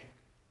away,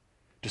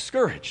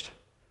 discouraged,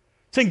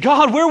 saying,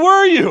 God, where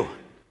were you?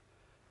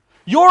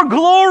 Your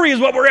glory is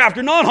what we're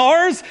after, not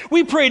ours.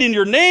 We prayed in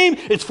your name.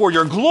 It's for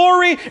your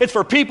glory. It's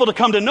for people to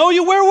come to know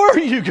you. Where were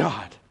you,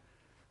 God?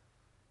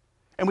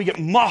 And we get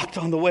mocked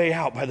on the way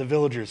out by the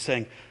villagers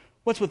saying,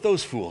 what's with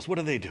those fools? What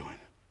are they doing?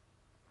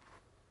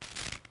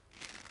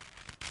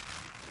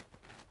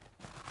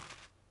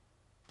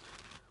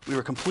 We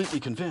were completely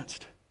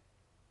convinced.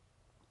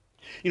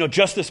 You know,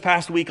 just this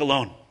past week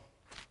alone,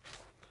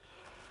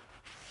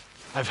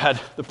 I've had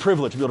the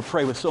privilege to be able to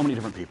pray with so many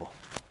different people,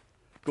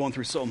 going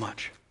through so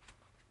much.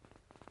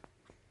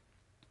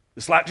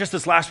 Just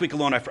this last week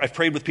alone, I've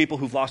prayed with people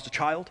who've lost a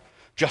child.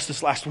 Just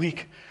this last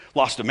week,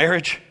 lost a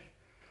marriage,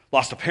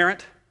 lost a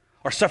parent,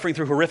 are suffering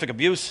through horrific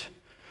abuse,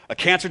 a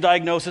cancer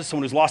diagnosis,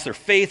 someone who's lost their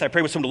faith. I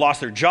prayed with someone who lost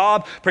their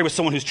job, prayed with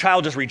someone whose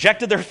child just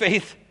rejected their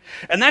faith.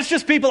 And that's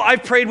just people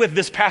I've prayed with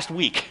this past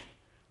week.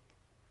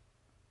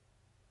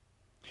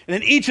 And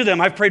in each of them,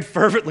 I've prayed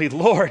fervently,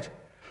 Lord,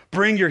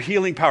 bring your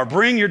healing power,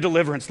 bring your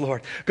deliverance,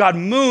 Lord. God,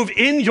 move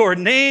in your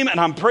name, and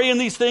I'm praying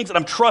these things, and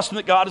I'm trusting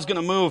that God is going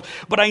to move.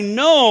 But I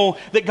know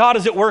that God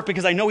is at work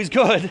because I know he's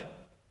good.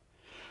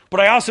 But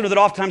I also know that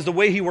oftentimes the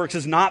way he works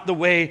is not the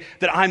way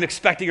that I'm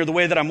expecting or the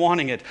way that I'm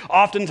wanting it.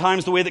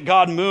 Oftentimes the way that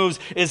God moves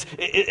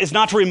is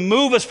not to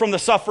remove us from the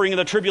suffering and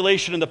the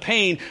tribulation and the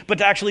pain, but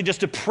to actually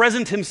just to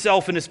present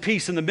himself in his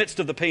peace in the midst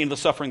of the pain and the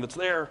suffering that's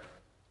there.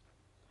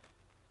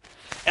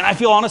 And I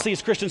feel honestly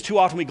as Christians too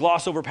often we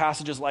gloss over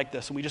passages like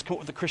this and we just come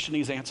up with the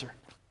Christianese answer.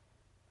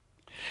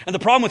 And the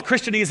problem with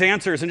Christianese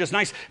answers and just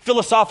nice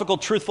philosophical,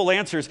 truthful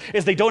answers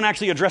is they don't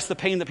actually address the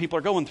pain that people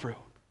are going through.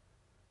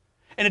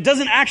 And it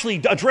doesn't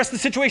actually address the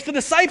situation the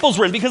disciples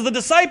were in, because the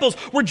disciples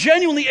were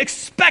genuinely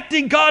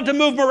expecting God to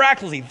move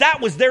miraculously.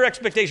 That was their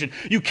expectation.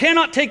 You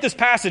cannot take this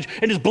passage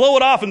and just blow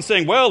it off and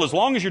saying, well, as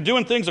long as you're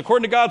doing things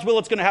according to God's will,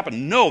 it's going to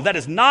happen. No, that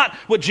is not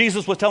what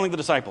Jesus was telling the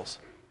disciples.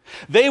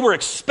 They were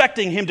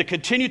expecting him to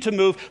continue to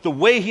move the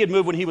way he had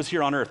moved when he was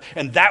here on earth.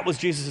 And that was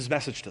Jesus'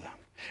 message to them.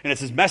 And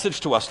it's his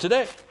message to us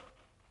today.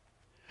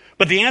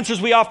 But the answers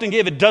we often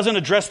give, it doesn't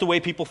address the way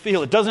people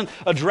feel. It doesn't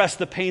address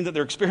the pain that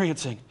they're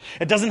experiencing.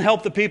 It doesn't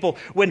help the people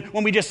when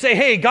we just say,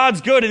 hey,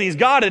 God's good and he's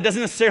God. It doesn't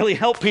necessarily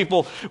help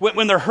people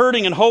when they're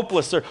hurting and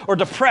hopeless or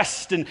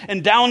depressed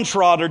and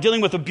downtrodden or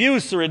dealing with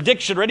abuse or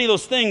addiction or any of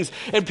those things.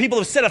 And people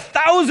have said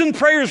 1,000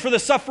 prayers for the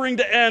suffering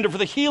to end or for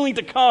the healing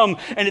to come,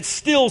 and it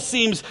still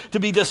seems to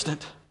be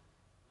distant.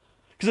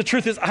 Because the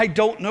truth is, I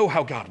don't know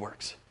how God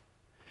works.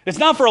 It's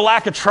not for a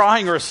lack of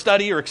trying or a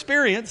study or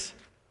experience.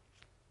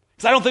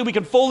 I don't think we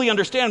can fully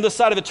understand this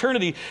side of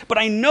eternity, but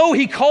I know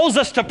he calls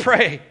us to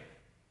pray,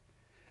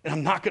 and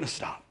I'm not going to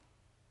stop.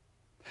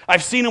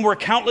 I've seen him work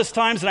countless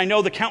times, and I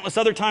know the countless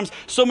other times,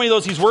 so many of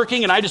those he's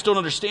working, and I just don't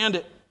understand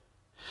it.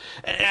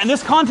 And in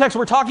this context,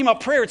 we're talking about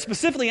prayer.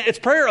 It's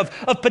prayer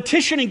of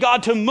petitioning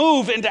God to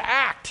move and to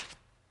act.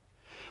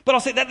 But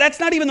I'll say that's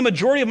not even the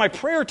majority of my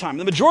prayer time.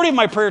 The majority of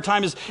my prayer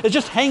time is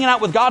just hanging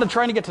out with God and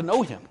trying to get to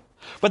know him.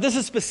 But this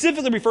is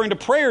specifically referring to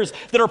prayers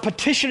that are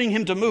petitioning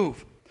him to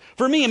move.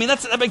 For me,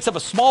 that makes up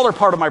a smaller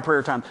part of my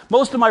prayer time.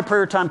 Most of my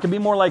prayer time can be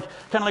more kind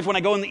of like when I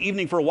go in the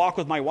evening for a walk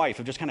with my wife,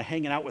 of just kind of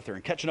hanging out with her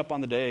and catching up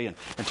on the day and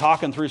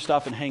talking through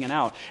stuff and hanging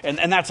out.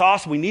 And that's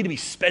awesome. We need to be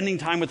spending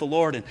time with the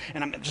Lord.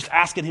 And I'm just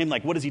asking him,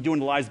 what is he doing in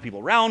the lives of the people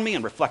around me,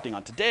 and reflecting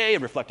on today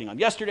and reflecting on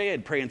yesterday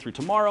and praying through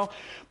tomorrow.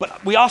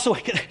 But we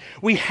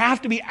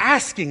have to be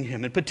asking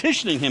him and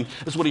petitioning him,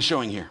 is what he's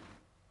showing here.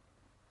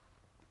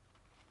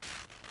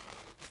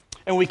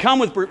 And when we come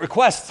with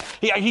requests,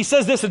 he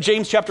says this in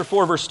James chapter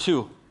 4, verse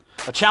 2.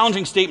 A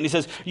challenging statement. He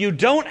says, you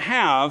don't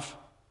have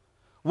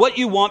what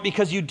you want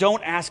because you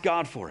don't ask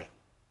God for it.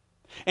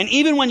 And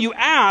even when you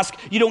ask,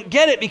 you don't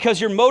get it because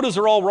your motives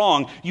are all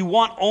wrong. You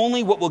want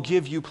only what will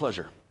give you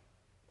pleasure.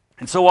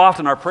 And so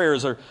often our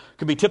prayers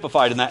could be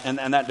typified in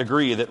that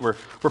degree that we're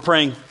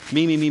praying,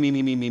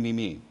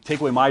 me. Take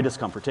away my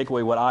discomfort. Take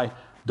away what I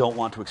don't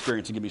want to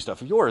experience and give me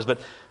stuff of yours.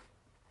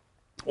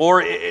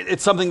 Or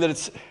it's something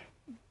that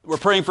we're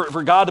praying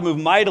for God to move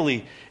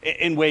mightily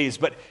in ways,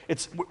 but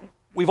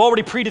we've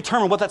already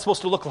predetermined what that's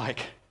supposed to look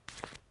like.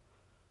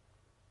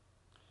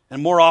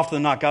 And more often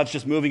than not, God's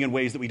just moving in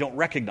ways that we don't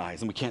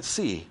recognize and we can't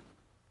see.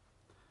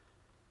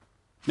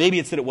 Maybe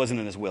it's that it wasn't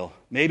in his will.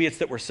 Maybe it's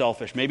that we're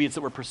selfish. Maybe it's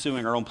that we're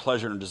pursuing our own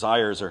pleasure and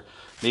desires. Or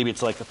maybe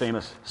it's like the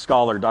famous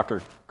scholar,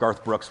 Dr.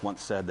 Garth Brooks,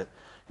 once said that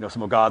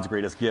some of God's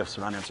greatest gifts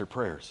are unanswered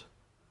prayers.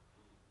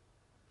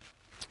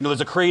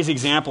 There's a crazy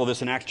example of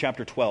this in Acts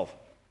chapter 12.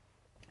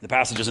 The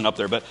passage isn't up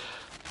there, but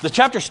the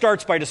chapter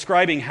starts by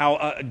describing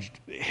how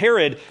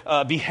Herod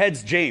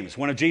beheads James,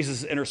 one of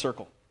Jesus' inner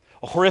circle.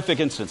 A horrific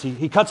instance.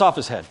 He cuts off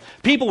his head.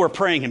 People were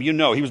praying him. He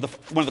was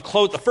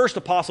the first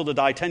apostle to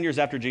die 10 years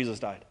after Jesus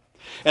died.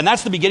 And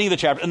that's the beginning of the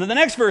chapter. And then the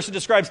next verse, it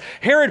describes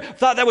Herod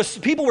thought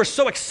people were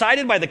so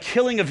excited by the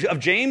killing of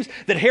James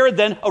that Herod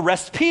then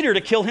arrests Peter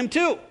to kill him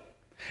too.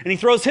 And he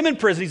throws him in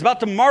prison. He's about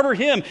to martyr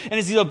him. And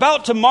as he's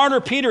about to martyr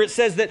Peter, it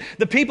says that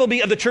the people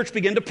of the church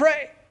begin to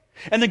pray.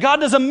 And then God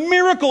does a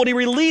miracle and he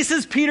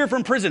releases Peter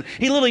from prison.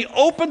 He literally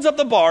opens up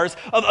the bars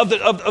of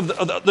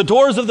the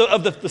doors of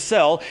the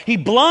cell. He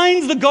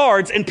blinds the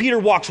guards and Peter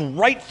walks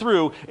right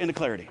through into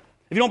clarity.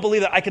 If you don't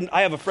believe that,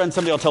 I have a friend,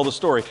 someday I'll tell the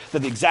story, that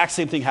the exact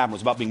same thing happened. It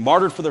was about being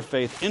martyred for their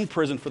faith in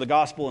prison for the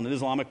gospel in an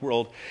Islamic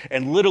world.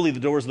 And literally the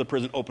doors of the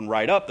prison opened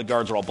right up. The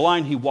guards are all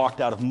blind. He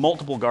walked out of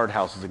multiple guard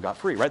houses and got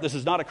free, right? This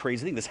is not a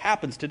crazy thing. This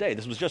happens today.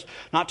 This was just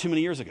not too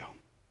many years ago.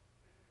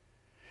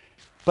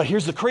 But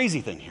here's the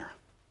crazy thing here.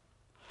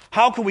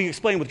 How can we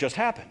explain what just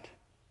happened?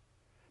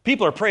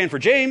 People are praying for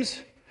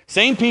James.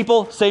 Same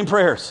people, same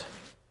prayers.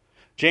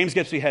 James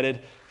gets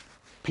beheaded.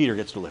 Peter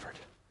gets delivered.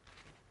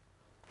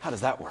 How does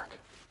that work?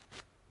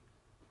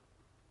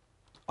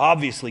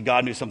 Obviously,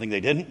 God knew something they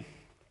didn't.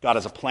 God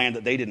has a plan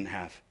that they didn't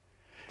have.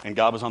 And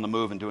God was on the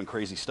move and doing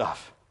crazy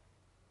stuff.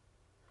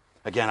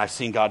 Again, I've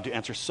seen God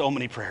answer so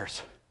many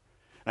prayers.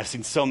 And I've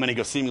seen so many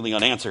go seemingly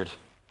unanswered.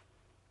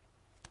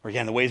 Or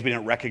again, the ways we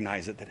didn't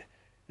recognize it, that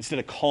instead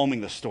of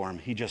calming the storm,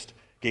 he just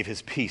gave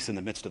his peace in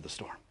the midst of the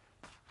storm.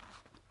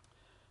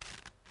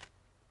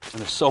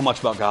 And there's so much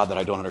about God that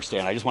I don't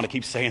understand. I just want to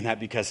keep saying that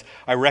because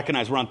I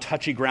recognize we're on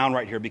touchy ground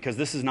right here, because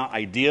this is not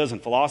ideas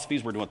and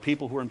philosophies. We're dealing with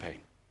people who are in pain.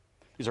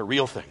 These are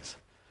real things.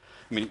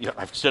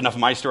 I've said enough of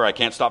my story. I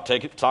can't stop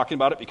talking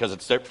about it because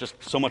it's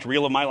just so much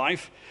real in my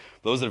life.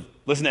 Those that have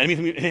listened to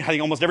anything, I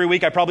think almost every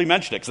week I probably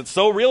mention it because it's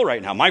so real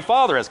right now. My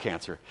father has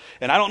cancer,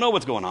 and I don't know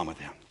what's going on with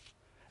him.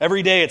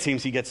 Every day it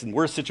seems he gets in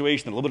worse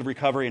situation, a little bit of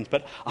recovery,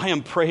 but I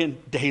am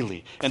praying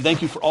daily. And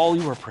thank you for all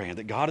you are praying,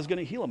 that God is going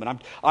to heal him.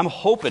 And I'm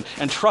hoping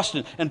and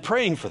trusting and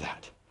praying for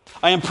that.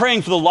 I am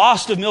praying for the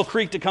lost of Mill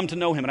Creek to come to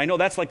know him. And I know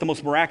that's like the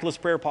most miraculous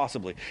prayer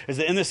possibly, is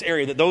that in this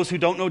area, that those who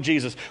don't know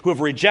Jesus, who have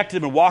rejected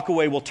him and walk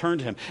away, will turn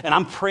to him. And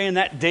I'm praying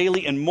that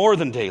daily and more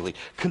than daily,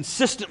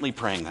 consistently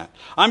praying that.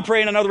 I'm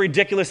praying another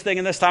ridiculous thing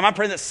in this time. I'm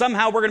praying that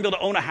somehow we're going to be able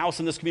to own a house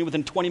in this community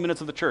within 20 minutes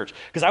of the church,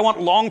 because I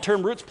want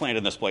long-term roots planted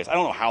in this place. I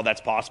don't know how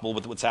that's possible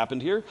with what's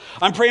happened here.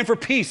 I'm praying for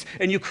peace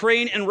in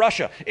Ukraine and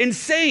Russia.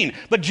 Insane.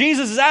 But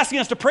Jesus is asking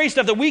us to pray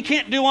stuff that we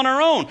can't do on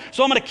our own.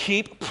 So I'm going to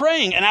keep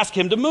praying and ask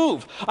him to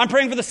move. I'm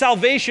praying for the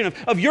salvation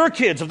of your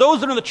kids, of those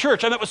that are in the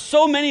church. I met with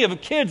so many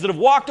of kids that have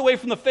walked away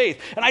from the faith,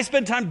 and I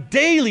spend time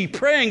daily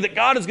praying that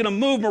God is going to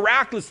move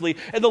miraculously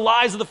in the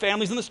lives of the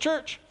families in this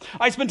church.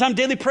 I spend time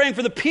daily praying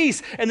for the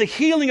peace and the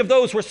healing of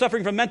those who are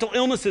suffering from mental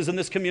illnesses in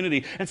this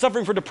community and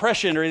suffering from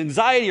depression or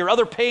anxiety or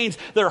other pains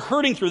that are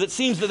hurting through that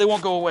seems that they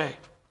won't go away.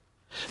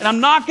 And I'm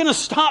not going to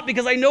stop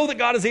because I know that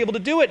God is able to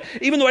do it.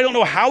 Even though I don't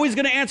know how he's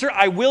going to answer,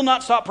 I will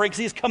not stop praying because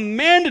he's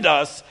commanded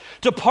us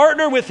to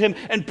partner with him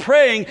and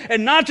praying,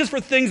 and not just for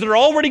things that are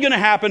already going to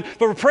happen,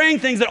 but for praying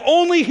things that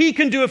only he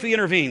can do if he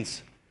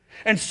intervenes.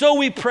 And so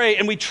we pray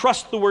and we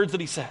trust the words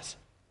that he says.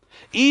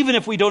 Even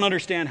if we don't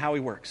understand how he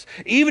works,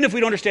 even if we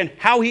don't understand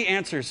how he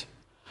answers,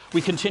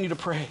 we continue to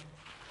pray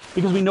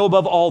because we know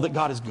above all that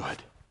God is good.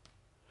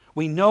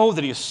 We know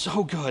that he is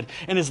so good,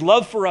 and his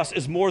love for us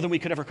is more than we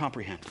could ever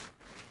comprehend.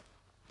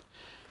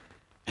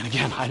 And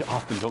again, I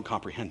often don't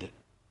comprehend it.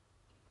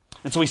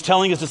 And so he's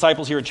telling his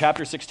disciples here in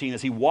chapter 16,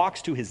 as he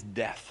walks to his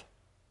death,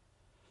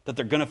 that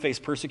they're going to face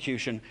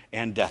persecution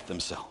and death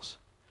themselves.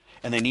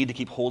 And they need to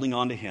keep holding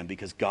on to him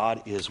because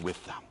God is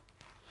with them.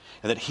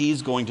 And that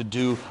he's going to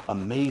do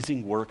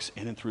amazing works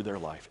in and through their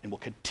life and will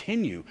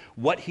continue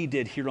what he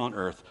did here on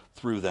earth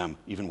through them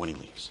even when he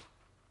leaves.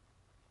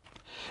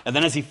 And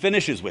then as he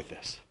finishes with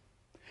this,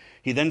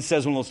 he then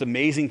says one of the most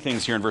amazing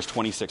things here in verse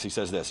 26. He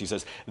says this. He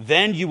says,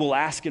 "Then you will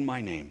ask in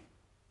my name."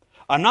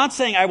 I'm not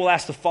saying I will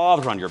ask the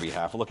Father on your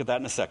behalf. We'll look at that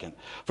in a second.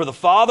 For the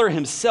Father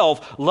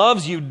himself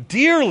loves you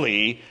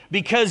dearly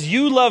because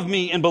you love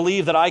me and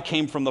believe that I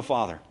came from the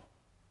Father.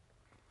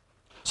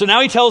 So now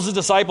he tells his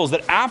disciples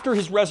that after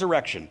his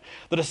resurrection,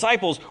 the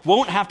disciples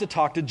won't have to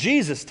talk to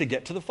Jesus to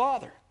get to the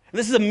Father. And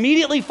this is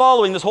immediately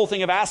following this whole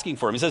thing of asking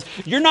for him. He says,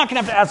 you're not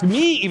going to have to ask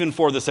me even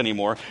for this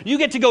anymore. You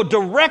get to go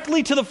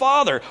directly to the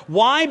Father.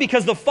 Why?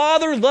 Because the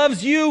Father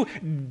loves you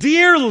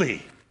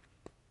dearly.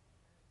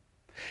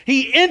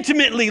 He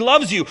intimately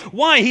loves you.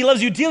 Why? He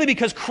loves you dearly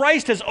because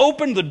Christ has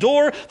opened the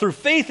door through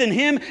faith in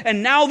him,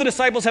 and now the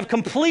disciples have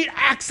complete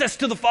access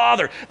to the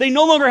Father. They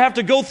no longer have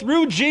to go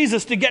through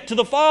Jesus to get to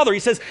the Father. He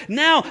says,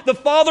 now the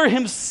Father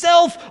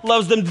himself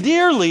loves them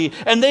dearly,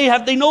 and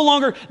they no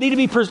longer need to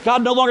be,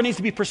 God no longer needs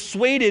to be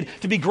persuaded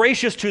to be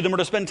gracious to them or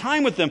to spend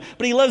time with them,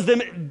 but he loves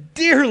them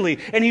dearly,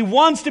 and he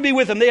wants to be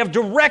with them. They have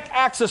direct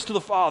access to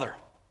the Father.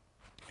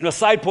 And a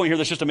side point here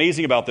that's just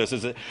amazing about this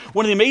is that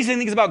one of the amazing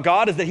things about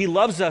God is that he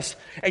loves us,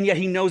 and yet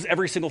he knows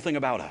every single thing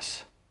about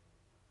us.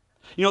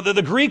 You know,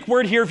 the Greek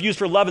word here used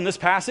for love in this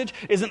passage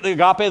isn't the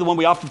agape, the one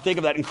we often think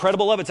of, that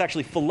incredible love. It's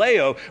actually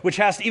phileo, which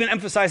even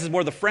emphasizes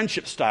more the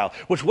friendship style.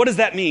 Which, what does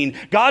that mean?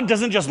 God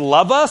doesn't just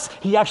love us,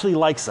 he actually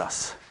likes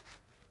us.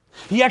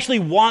 He actually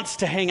wants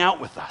to hang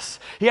out with us.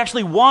 He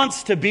actually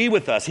wants to be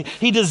with us.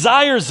 He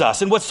desires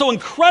us. And what's so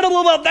incredible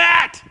about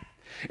that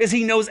is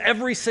he knows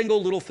every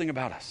single little thing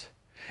about us.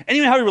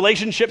 Anyone have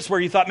relationships where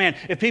you thought, man,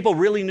 if people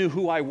really knew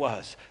who I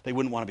was, they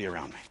wouldn't want to be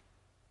around me?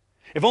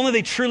 If only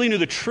they truly knew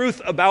the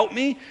truth about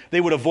me, they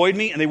would avoid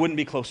me and they wouldn't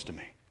be close to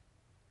me.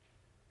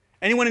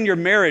 Anyone in your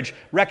marriage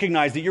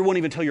recognize that you won't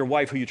even tell your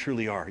wife who you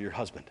truly are, your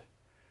husband,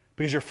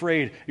 because you're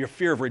afraid, your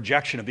fear of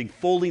rejection, of being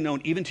fully known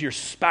even to your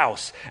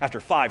spouse after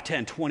 5,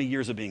 10, 20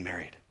 years of being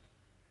married.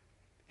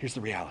 Here's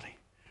the reality.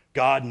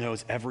 God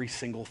knows every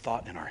single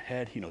thought in our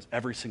head. He knows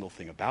every single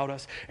thing about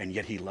us, and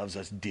yet he loves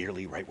us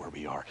dearly right where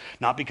we are.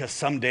 Not because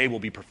someday we'll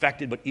be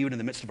perfected, but even in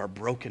the midst of our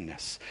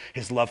brokenness,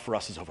 his love for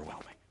us is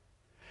overwhelming.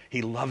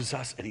 He loves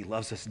us, and he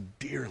loves us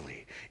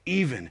dearly,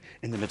 even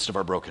in the midst of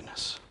our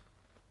brokenness.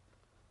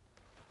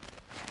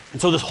 And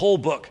so this whole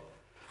book,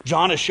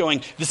 John is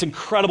showing this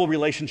incredible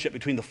relationship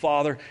between the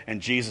Father and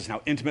Jesus, and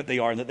how intimate they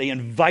are, and that they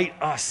invite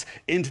us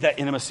into that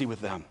intimacy with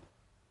them.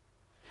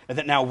 And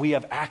that now we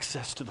have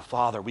access to the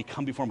Father. We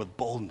come before him with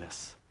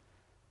boldness.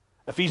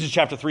 Ephesians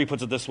chapter 3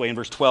 puts it this way in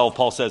verse 12.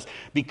 Paul says,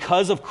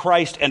 because of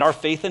Christ and our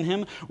faith in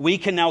him, we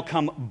can now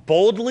come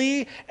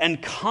boldly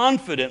and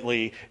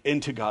confidently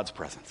into God's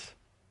presence.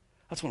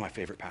 That's one of my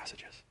favorite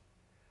passages.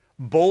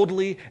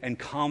 Boldly and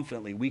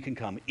confidently we can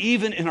come,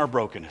 even in our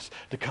brokenness,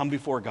 to come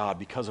before God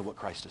because of what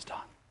Christ has done.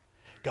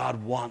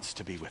 God wants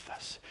to be with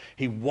us.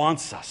 He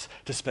wants us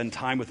to spend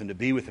time with him, to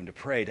be with him, to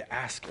pray, to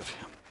ask of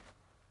him.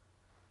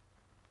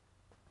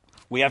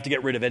 We have to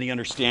get rid of any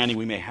understanding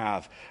we may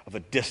have of a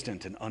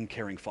distant and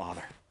uncaring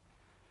Father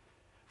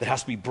that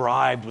has to be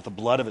bribed with the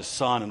blood of his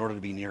Son in order to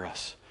be near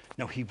us.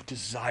 No, he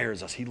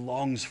desires us. He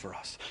longs for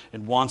us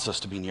and wants us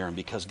to be near him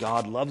because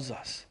God loves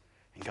us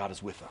and God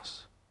is with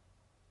us.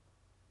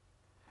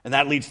 And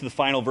that leads to the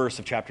final verse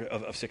of chapter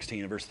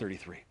 16, verse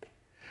 33.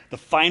 The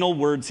final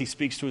words he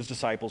speaks to his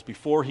disciples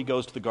before he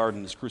goes to the garden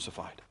and is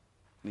crucified.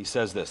 And he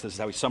says this. This is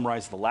how he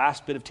summarizes the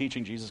last bit of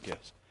teaching Jesus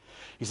gives.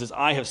 He says,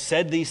 I have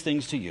said these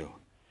things to you,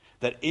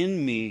 that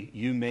in me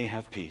you may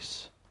have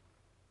peace.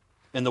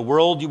 In the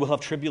world you will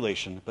have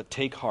tribulation, but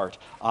take heart.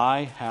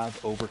 I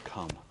have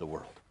overcome the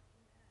world.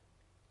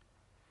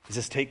 He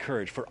says, take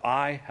courage, for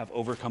I have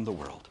overcome the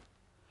world.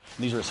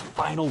 And these are his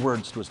final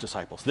words to his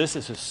disciples. This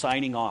is his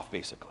signing off,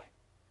 basically.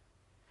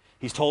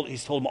 He's told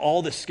them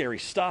all this scary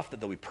stuff, that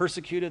they'll be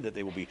persecuted, that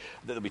there'll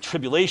be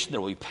tribulation, there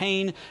will be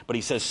pain. But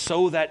he says,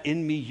 so that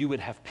in me you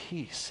would have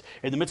peace.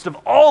 In the midst of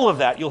all of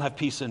that, you'll have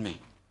peace in me.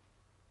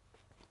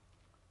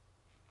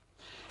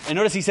 And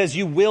notice he says,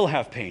 you will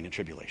have pain and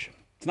tribulation.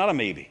 It's not a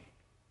maybe.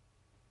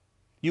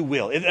 You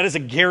will. That is a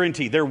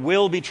guarantee. There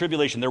will be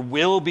tribulation. There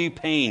will be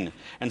pain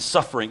and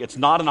suffering. It's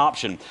not an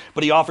option.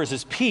 But he offers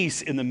his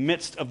peace in the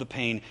midst of the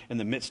pain, in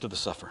the midst of the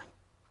suffering.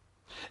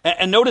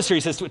 And notice here,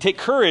 he says to take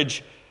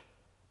courage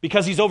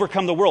because he's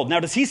overcome the world. Now,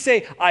 does he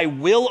say, I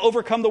will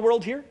overcome the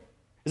world here?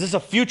 Is this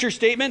a future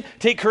statement?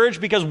 Take courage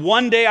because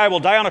one day I will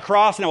die on a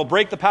cross and I will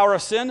break the power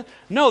of sin?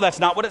 No, that's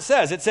not what it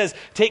says. It says,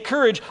 take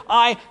courage,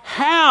 I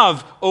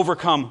have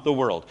overcome the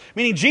world.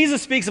 Meaning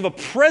Jesus speaks of a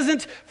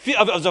future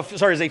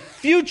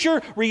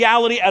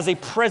reality as a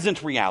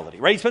present reality,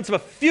 right? He speaks of a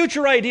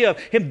future idea of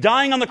him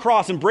dying on the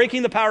cross and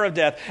breaking the power of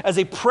death as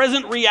a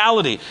present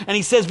reality. And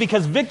he says,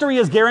 because victory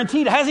is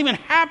guaranteed, it hasn't even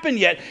happened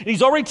yet. And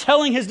he's already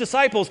telling his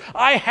disciples,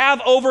 I have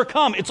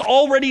overcome. It's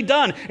already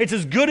done. It's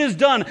as good as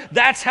done.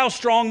 That's how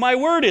strong my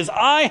word is.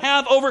 I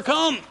have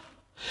overcome.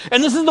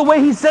 And this is the way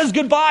he says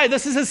goodbye.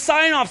 This is his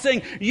sign off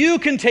saying, you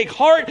can take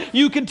heart,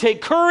 you can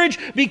take courage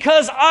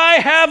because I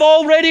have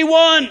already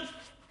won.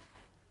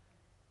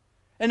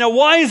 And now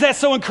why is that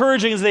so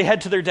encouraging as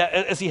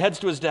as he heads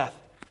to his death?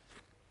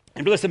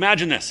 And let's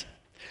imagine this.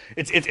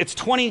 It's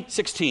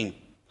 2016,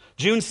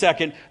 June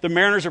 2nd. The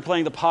Mariners are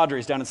playing the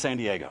Padres down in San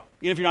Diego.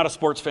 Even if you're not a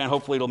sports fan,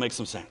 hopefully it'll make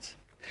some sense.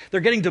 They're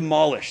getting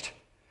demolished.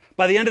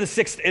 By the end of the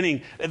sixth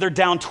inning, they're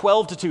down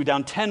 12-2,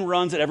 down 10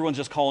 runs, and everyone's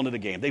just calling it a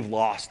game. They've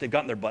lost. They've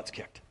gotten their butts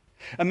kicked.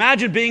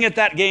 Imagine being at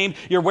that game.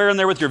 You're wearing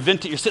there with your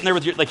vintage. You're sitting there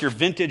with your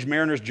vintage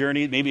Mariners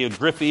jersey, maybe a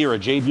Griffey or a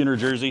Jay Buhner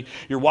jersey.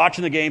 You're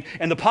watching the game,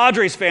 and the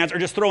Padres fans are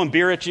just throwing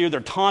beer at you.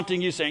 They're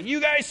taunting you, saying, "You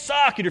guys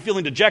suck," and you're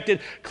feeling dejected.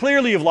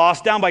 Clearly, you've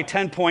lost, down by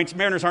 10 points.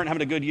 Mariners aren't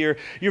having a good year.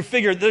 You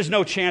figure there's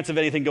no chance of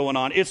anything going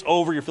on. It's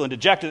over. You're feeling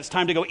dejected. It's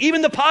time to go.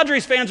 Even the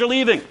Padres fans are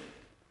leaving.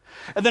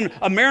 And then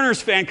a Mariners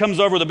fan comes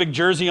over with a big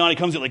jersey on. He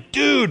comes in like,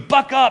 dude,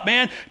 buck up,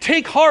 man.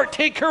 Take heart,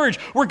 take courage.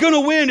 We're going to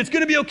win. It's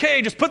going to be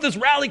okay. Just put this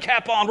rally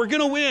cap on. We're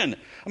going to win.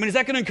 I mean, is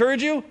that going to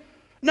encourage you?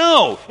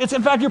 No. In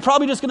fact, you're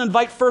probably just going to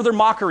invite further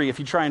mockery if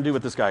you try and do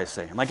what this guy is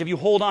saying. Like if you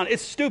hold on,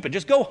 it's stupid.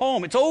 Just go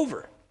home. It's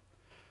over.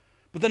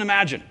 But then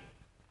imagine,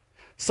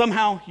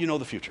 somehow you know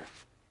the future.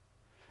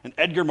 And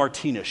Edgar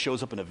Martinez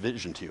shows up in a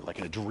vision to you, like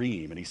in a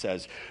dream, and he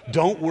says,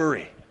 don't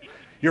worry.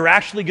 You're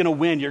actually going to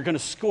win. You're going to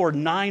score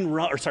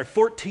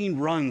 14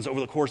 runs over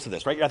the course of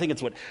this, right? I think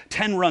it's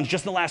 10 runs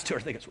just in the last two, or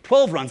I think it's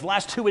 12 runs, the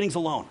last 2 innings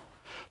alone.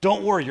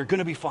 Don't worry, you're going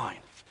to be fine.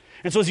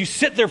 And so as you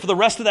sit there for the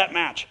rest of that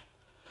match,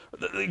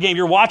 the game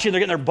you're watching, they're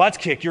getting their butts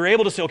kicked. You're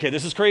able to say, okay,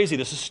 this is crazy.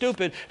 This is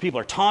stupid. People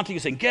are taunting you,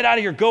 saying, get out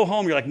of here, go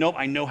home. You're like, nope,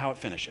 I know how it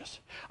finishes.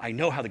 I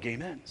know how the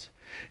game ends.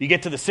 You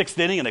get to the 6th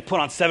inning and they put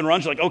on 7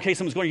 runs. You're like, okay,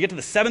 someone's going. You get to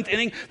the 7th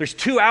inning, there's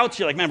 2 outs.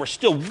 You're like, man, we're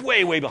still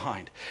way, way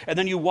behind. And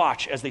then you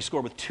watch as they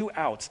score with 2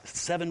 outs,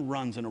 7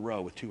 runs in a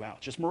row with 2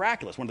 outs. Just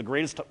miraculous. One of the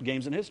greatest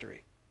games in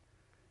history.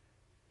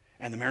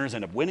 And the Mariners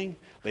end up winning.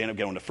 They end up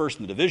going to first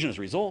in the division as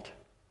a result.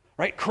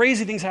 Right?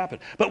 Crazy things happen.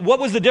 But what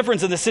was the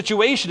difference in this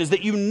situation is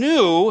that you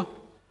knew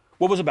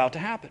what was about to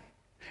happen.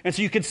 And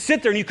so you could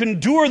sit there and you could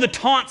endure the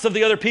taunts of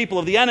the other people,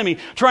 of the enemy,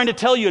 trying to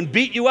tell you and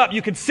beat you up.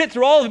 You could sit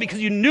through all of it because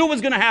you knew it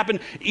was going to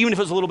happen, even if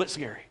it was a little bit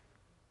scary.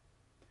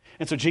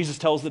 And so Jesus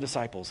tells the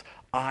disciples,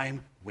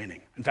 I'm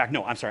winning. In fact,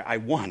 no, I'm sorry, I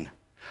won.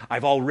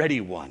 I've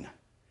already won.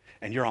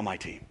 And you're on my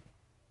team.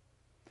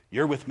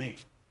 You're with me.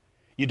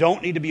 You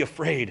don't need to be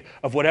afraid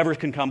of whatever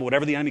can come,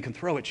 whatever the enemy can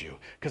throw at you,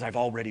 because I've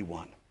already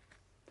won.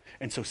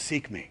 And so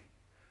seek me.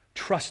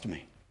 Trust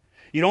me.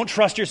 You don't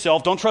trust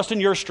yourself, don't trust in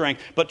your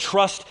strength, but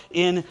trust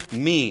in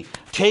me.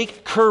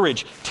 Take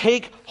courage,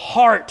 take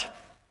heart.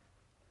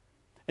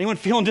 Anyone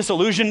feeling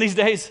disillusioned these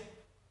days?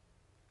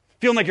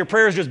 Feeling like your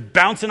prayer is just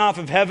bouncing off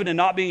of heaven and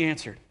not being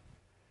answered?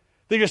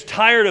 They're just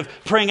tired of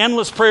praying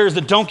endless prayers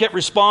that don't get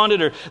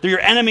responded, or that your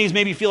enemies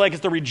maybe feel like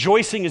it's the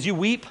rejoicing as you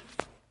weep?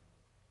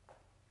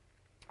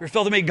 Or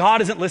feel that maybe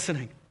God isn't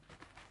listening?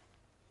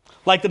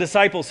 Like the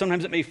disciples,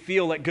 sometimes it may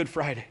feel like Good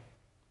Friday.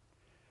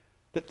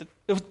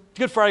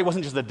 Good Friday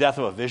wasn't just the death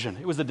of a vision.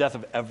 It was the death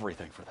of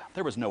everything for them.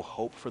 There was no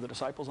hope for the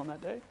disciples on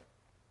that day.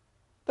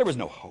 There was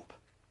no hope.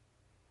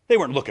 They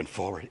weren't looking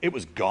forward. It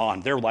was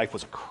gone. Their life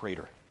was a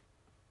crater.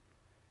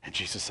 And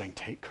Jesus is saying,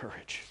 take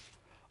courage.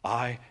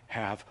 I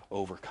have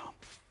overcome.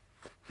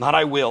 Not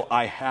I will,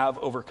 I have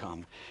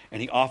overcome.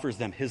 And he offers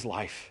them his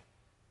life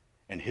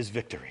and his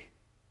victory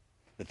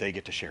that they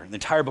get to share. And the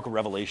entire book of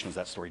Revelation is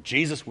that story.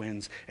 Jesus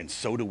wins, and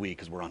so do we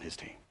because we're on his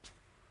team.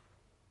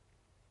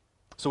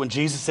 So when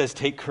Jesus says,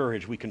 take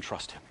courage, we can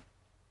trust him.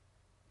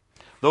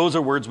 Those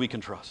are words we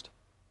can trust.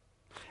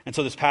 And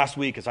so this past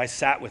week, as I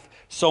sat with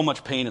so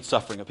much pain and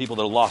suffering of people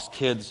that have lost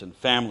kids and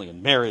family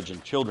and marriage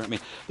and children,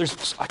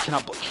 I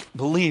cannot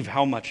believe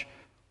how much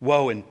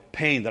woe and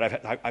pain that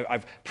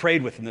I've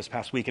prayed with in this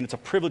past week. And it's a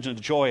privilege and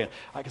a joy, and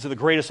I consider the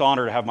greatest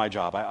honor to have my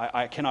job.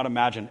 I cannot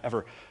imagine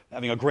ever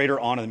having a greater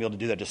honor than being able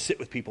to do that, to sit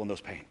with people in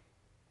those pain.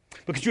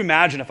 But could you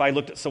imagine if I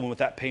looked at someone with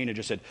that pain and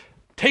just said,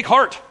 take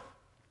heart,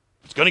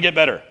 it's going to get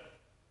better.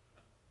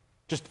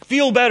 Just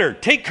feel better,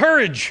 take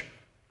courage,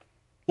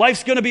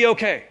 life's going to be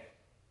okay.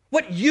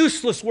 What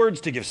useless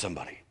words to give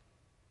somebody.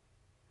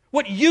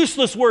 What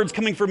useless words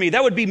coming from me.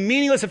 That would be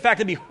meaningless. In fact,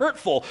 it'd be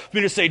hurtful for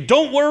me to say,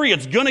 don't worry,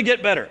 it's going to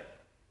get better.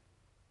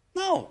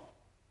 No.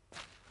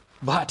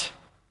 But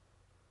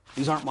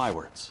these aren't my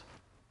words.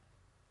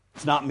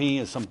 It's not me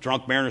as some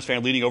drunk Mariners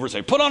fan leaning over and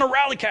saying, put on a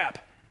rally cap.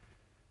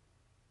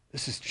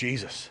 This is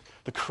Jesus,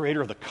 the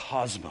creator of the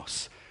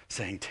cosmos,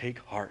 saying, take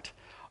heart.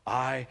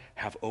 I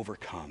have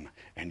overcome,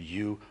 and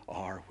you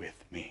are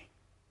with me.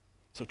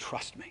 So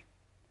trust me.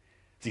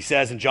 As he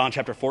says in John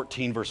chapter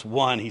 14, verse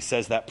 1, he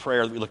says that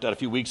prayer that we looked at a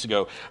few weeks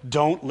ago.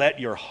 Don't let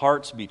your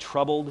hearts be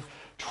troubled.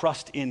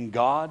 Trust in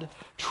God.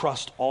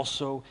 Trust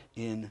also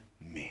in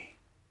me.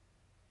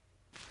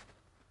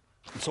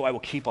 And so I will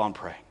keep on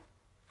praying.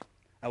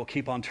 I will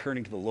keep on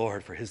turning to the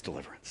Lord for his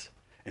deliverance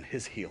and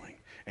his healing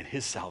and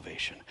his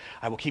salvation.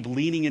 I will keep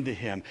leaning into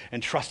him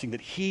and trusting that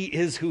he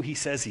is who he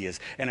says he is.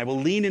 And I will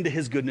lean into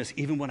his goodness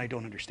even when I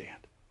don't understand.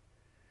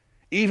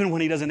 Even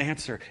when he doesn't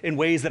answer in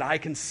ways that I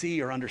can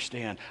see or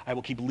understand, I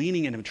will keep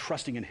leaning in him,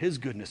 trusting in his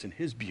goodness and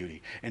his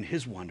beauty and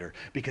his wonder,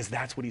 because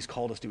that's what he's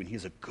called us to. And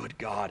he's a good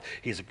God,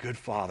 he's a good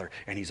Father,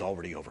 and he's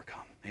already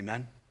overcome.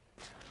 Amen?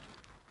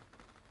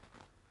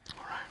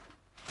 All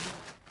right.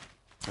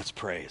 Let's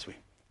pray as we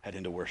head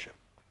into worship.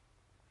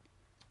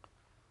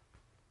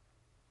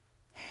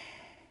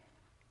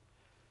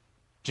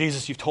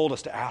 Jesus, you've told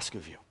us to ask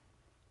of you.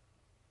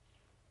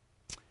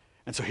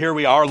 And so here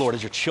we are, Lord,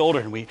 as your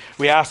children. We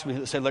ask,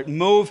 we say, Lord,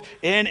 move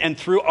in and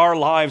through our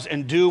lives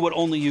and do what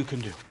only you can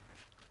do.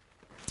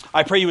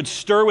 I pray you would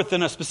stir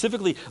within us,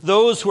 specifically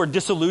those who are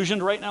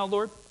disillusioned right now,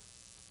 Lord.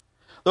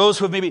 Those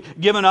who have maybe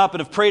given up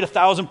and have prayed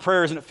 1,000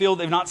 prayers and feel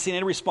they've not seen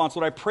any response.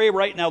 Lord, I pray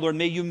right now, Lord,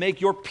 may you make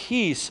your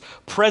peace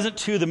present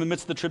to them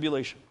amidst the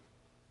tribulation.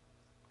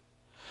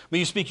 May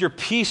you speak your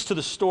peace to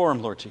the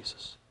storm, Lord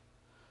Jesus.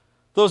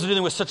 Those who are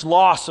dealing with such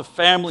loss of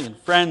family and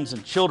friends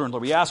and children,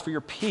 Lord, we ask for your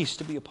peace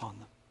to be upon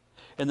them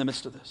in the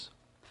midst of this.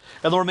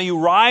 And Lord, may you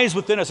rise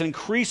within us and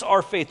increase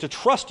our faith to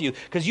trust you,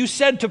 because you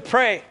said to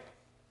pray.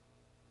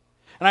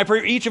 And I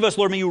pray for each of us,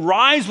 Lord, may you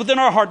rise within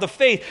our heart the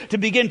faith to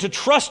begin to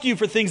trust you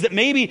for things that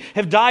maybe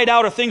have died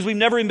out, or things we've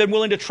never even been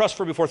willing to trust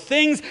for before.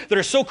 Things that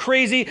are so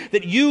crazy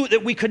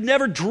that we could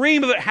never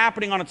dream of it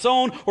happening on its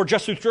own or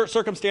just through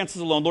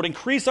circumstances alone. Lord,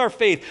 increase our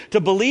faith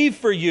to believe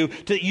for you,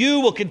 that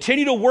you will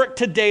continue to work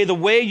today the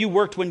way you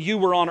worked when you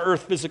were on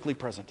earth physically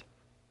present.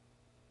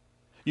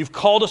 You've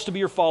called us to be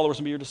your followers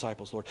and be your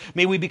disciples, Lord.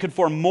 May we be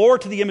conformed more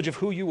to the image of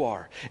who you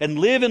are and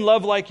live and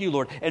love like you,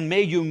 Lord. And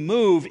may you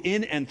move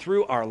in and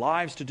through our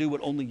lives to do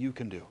what only you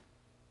can do.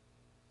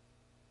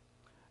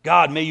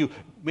 God, may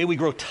we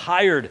grow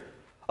tired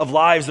of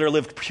lives that are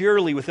lived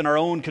purely within our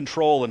own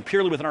control and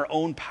purely within our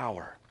own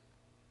power.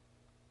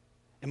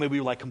 And may we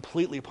rely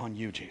completely upon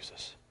you,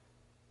 Jesus,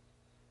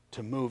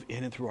 to move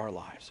in and through our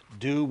lives.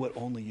 Do what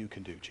only you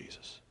can do,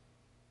 Jesus.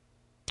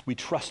 We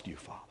trust you,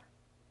 Father.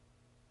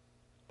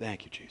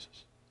 Thank you,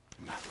 Jesus.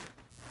 Amen.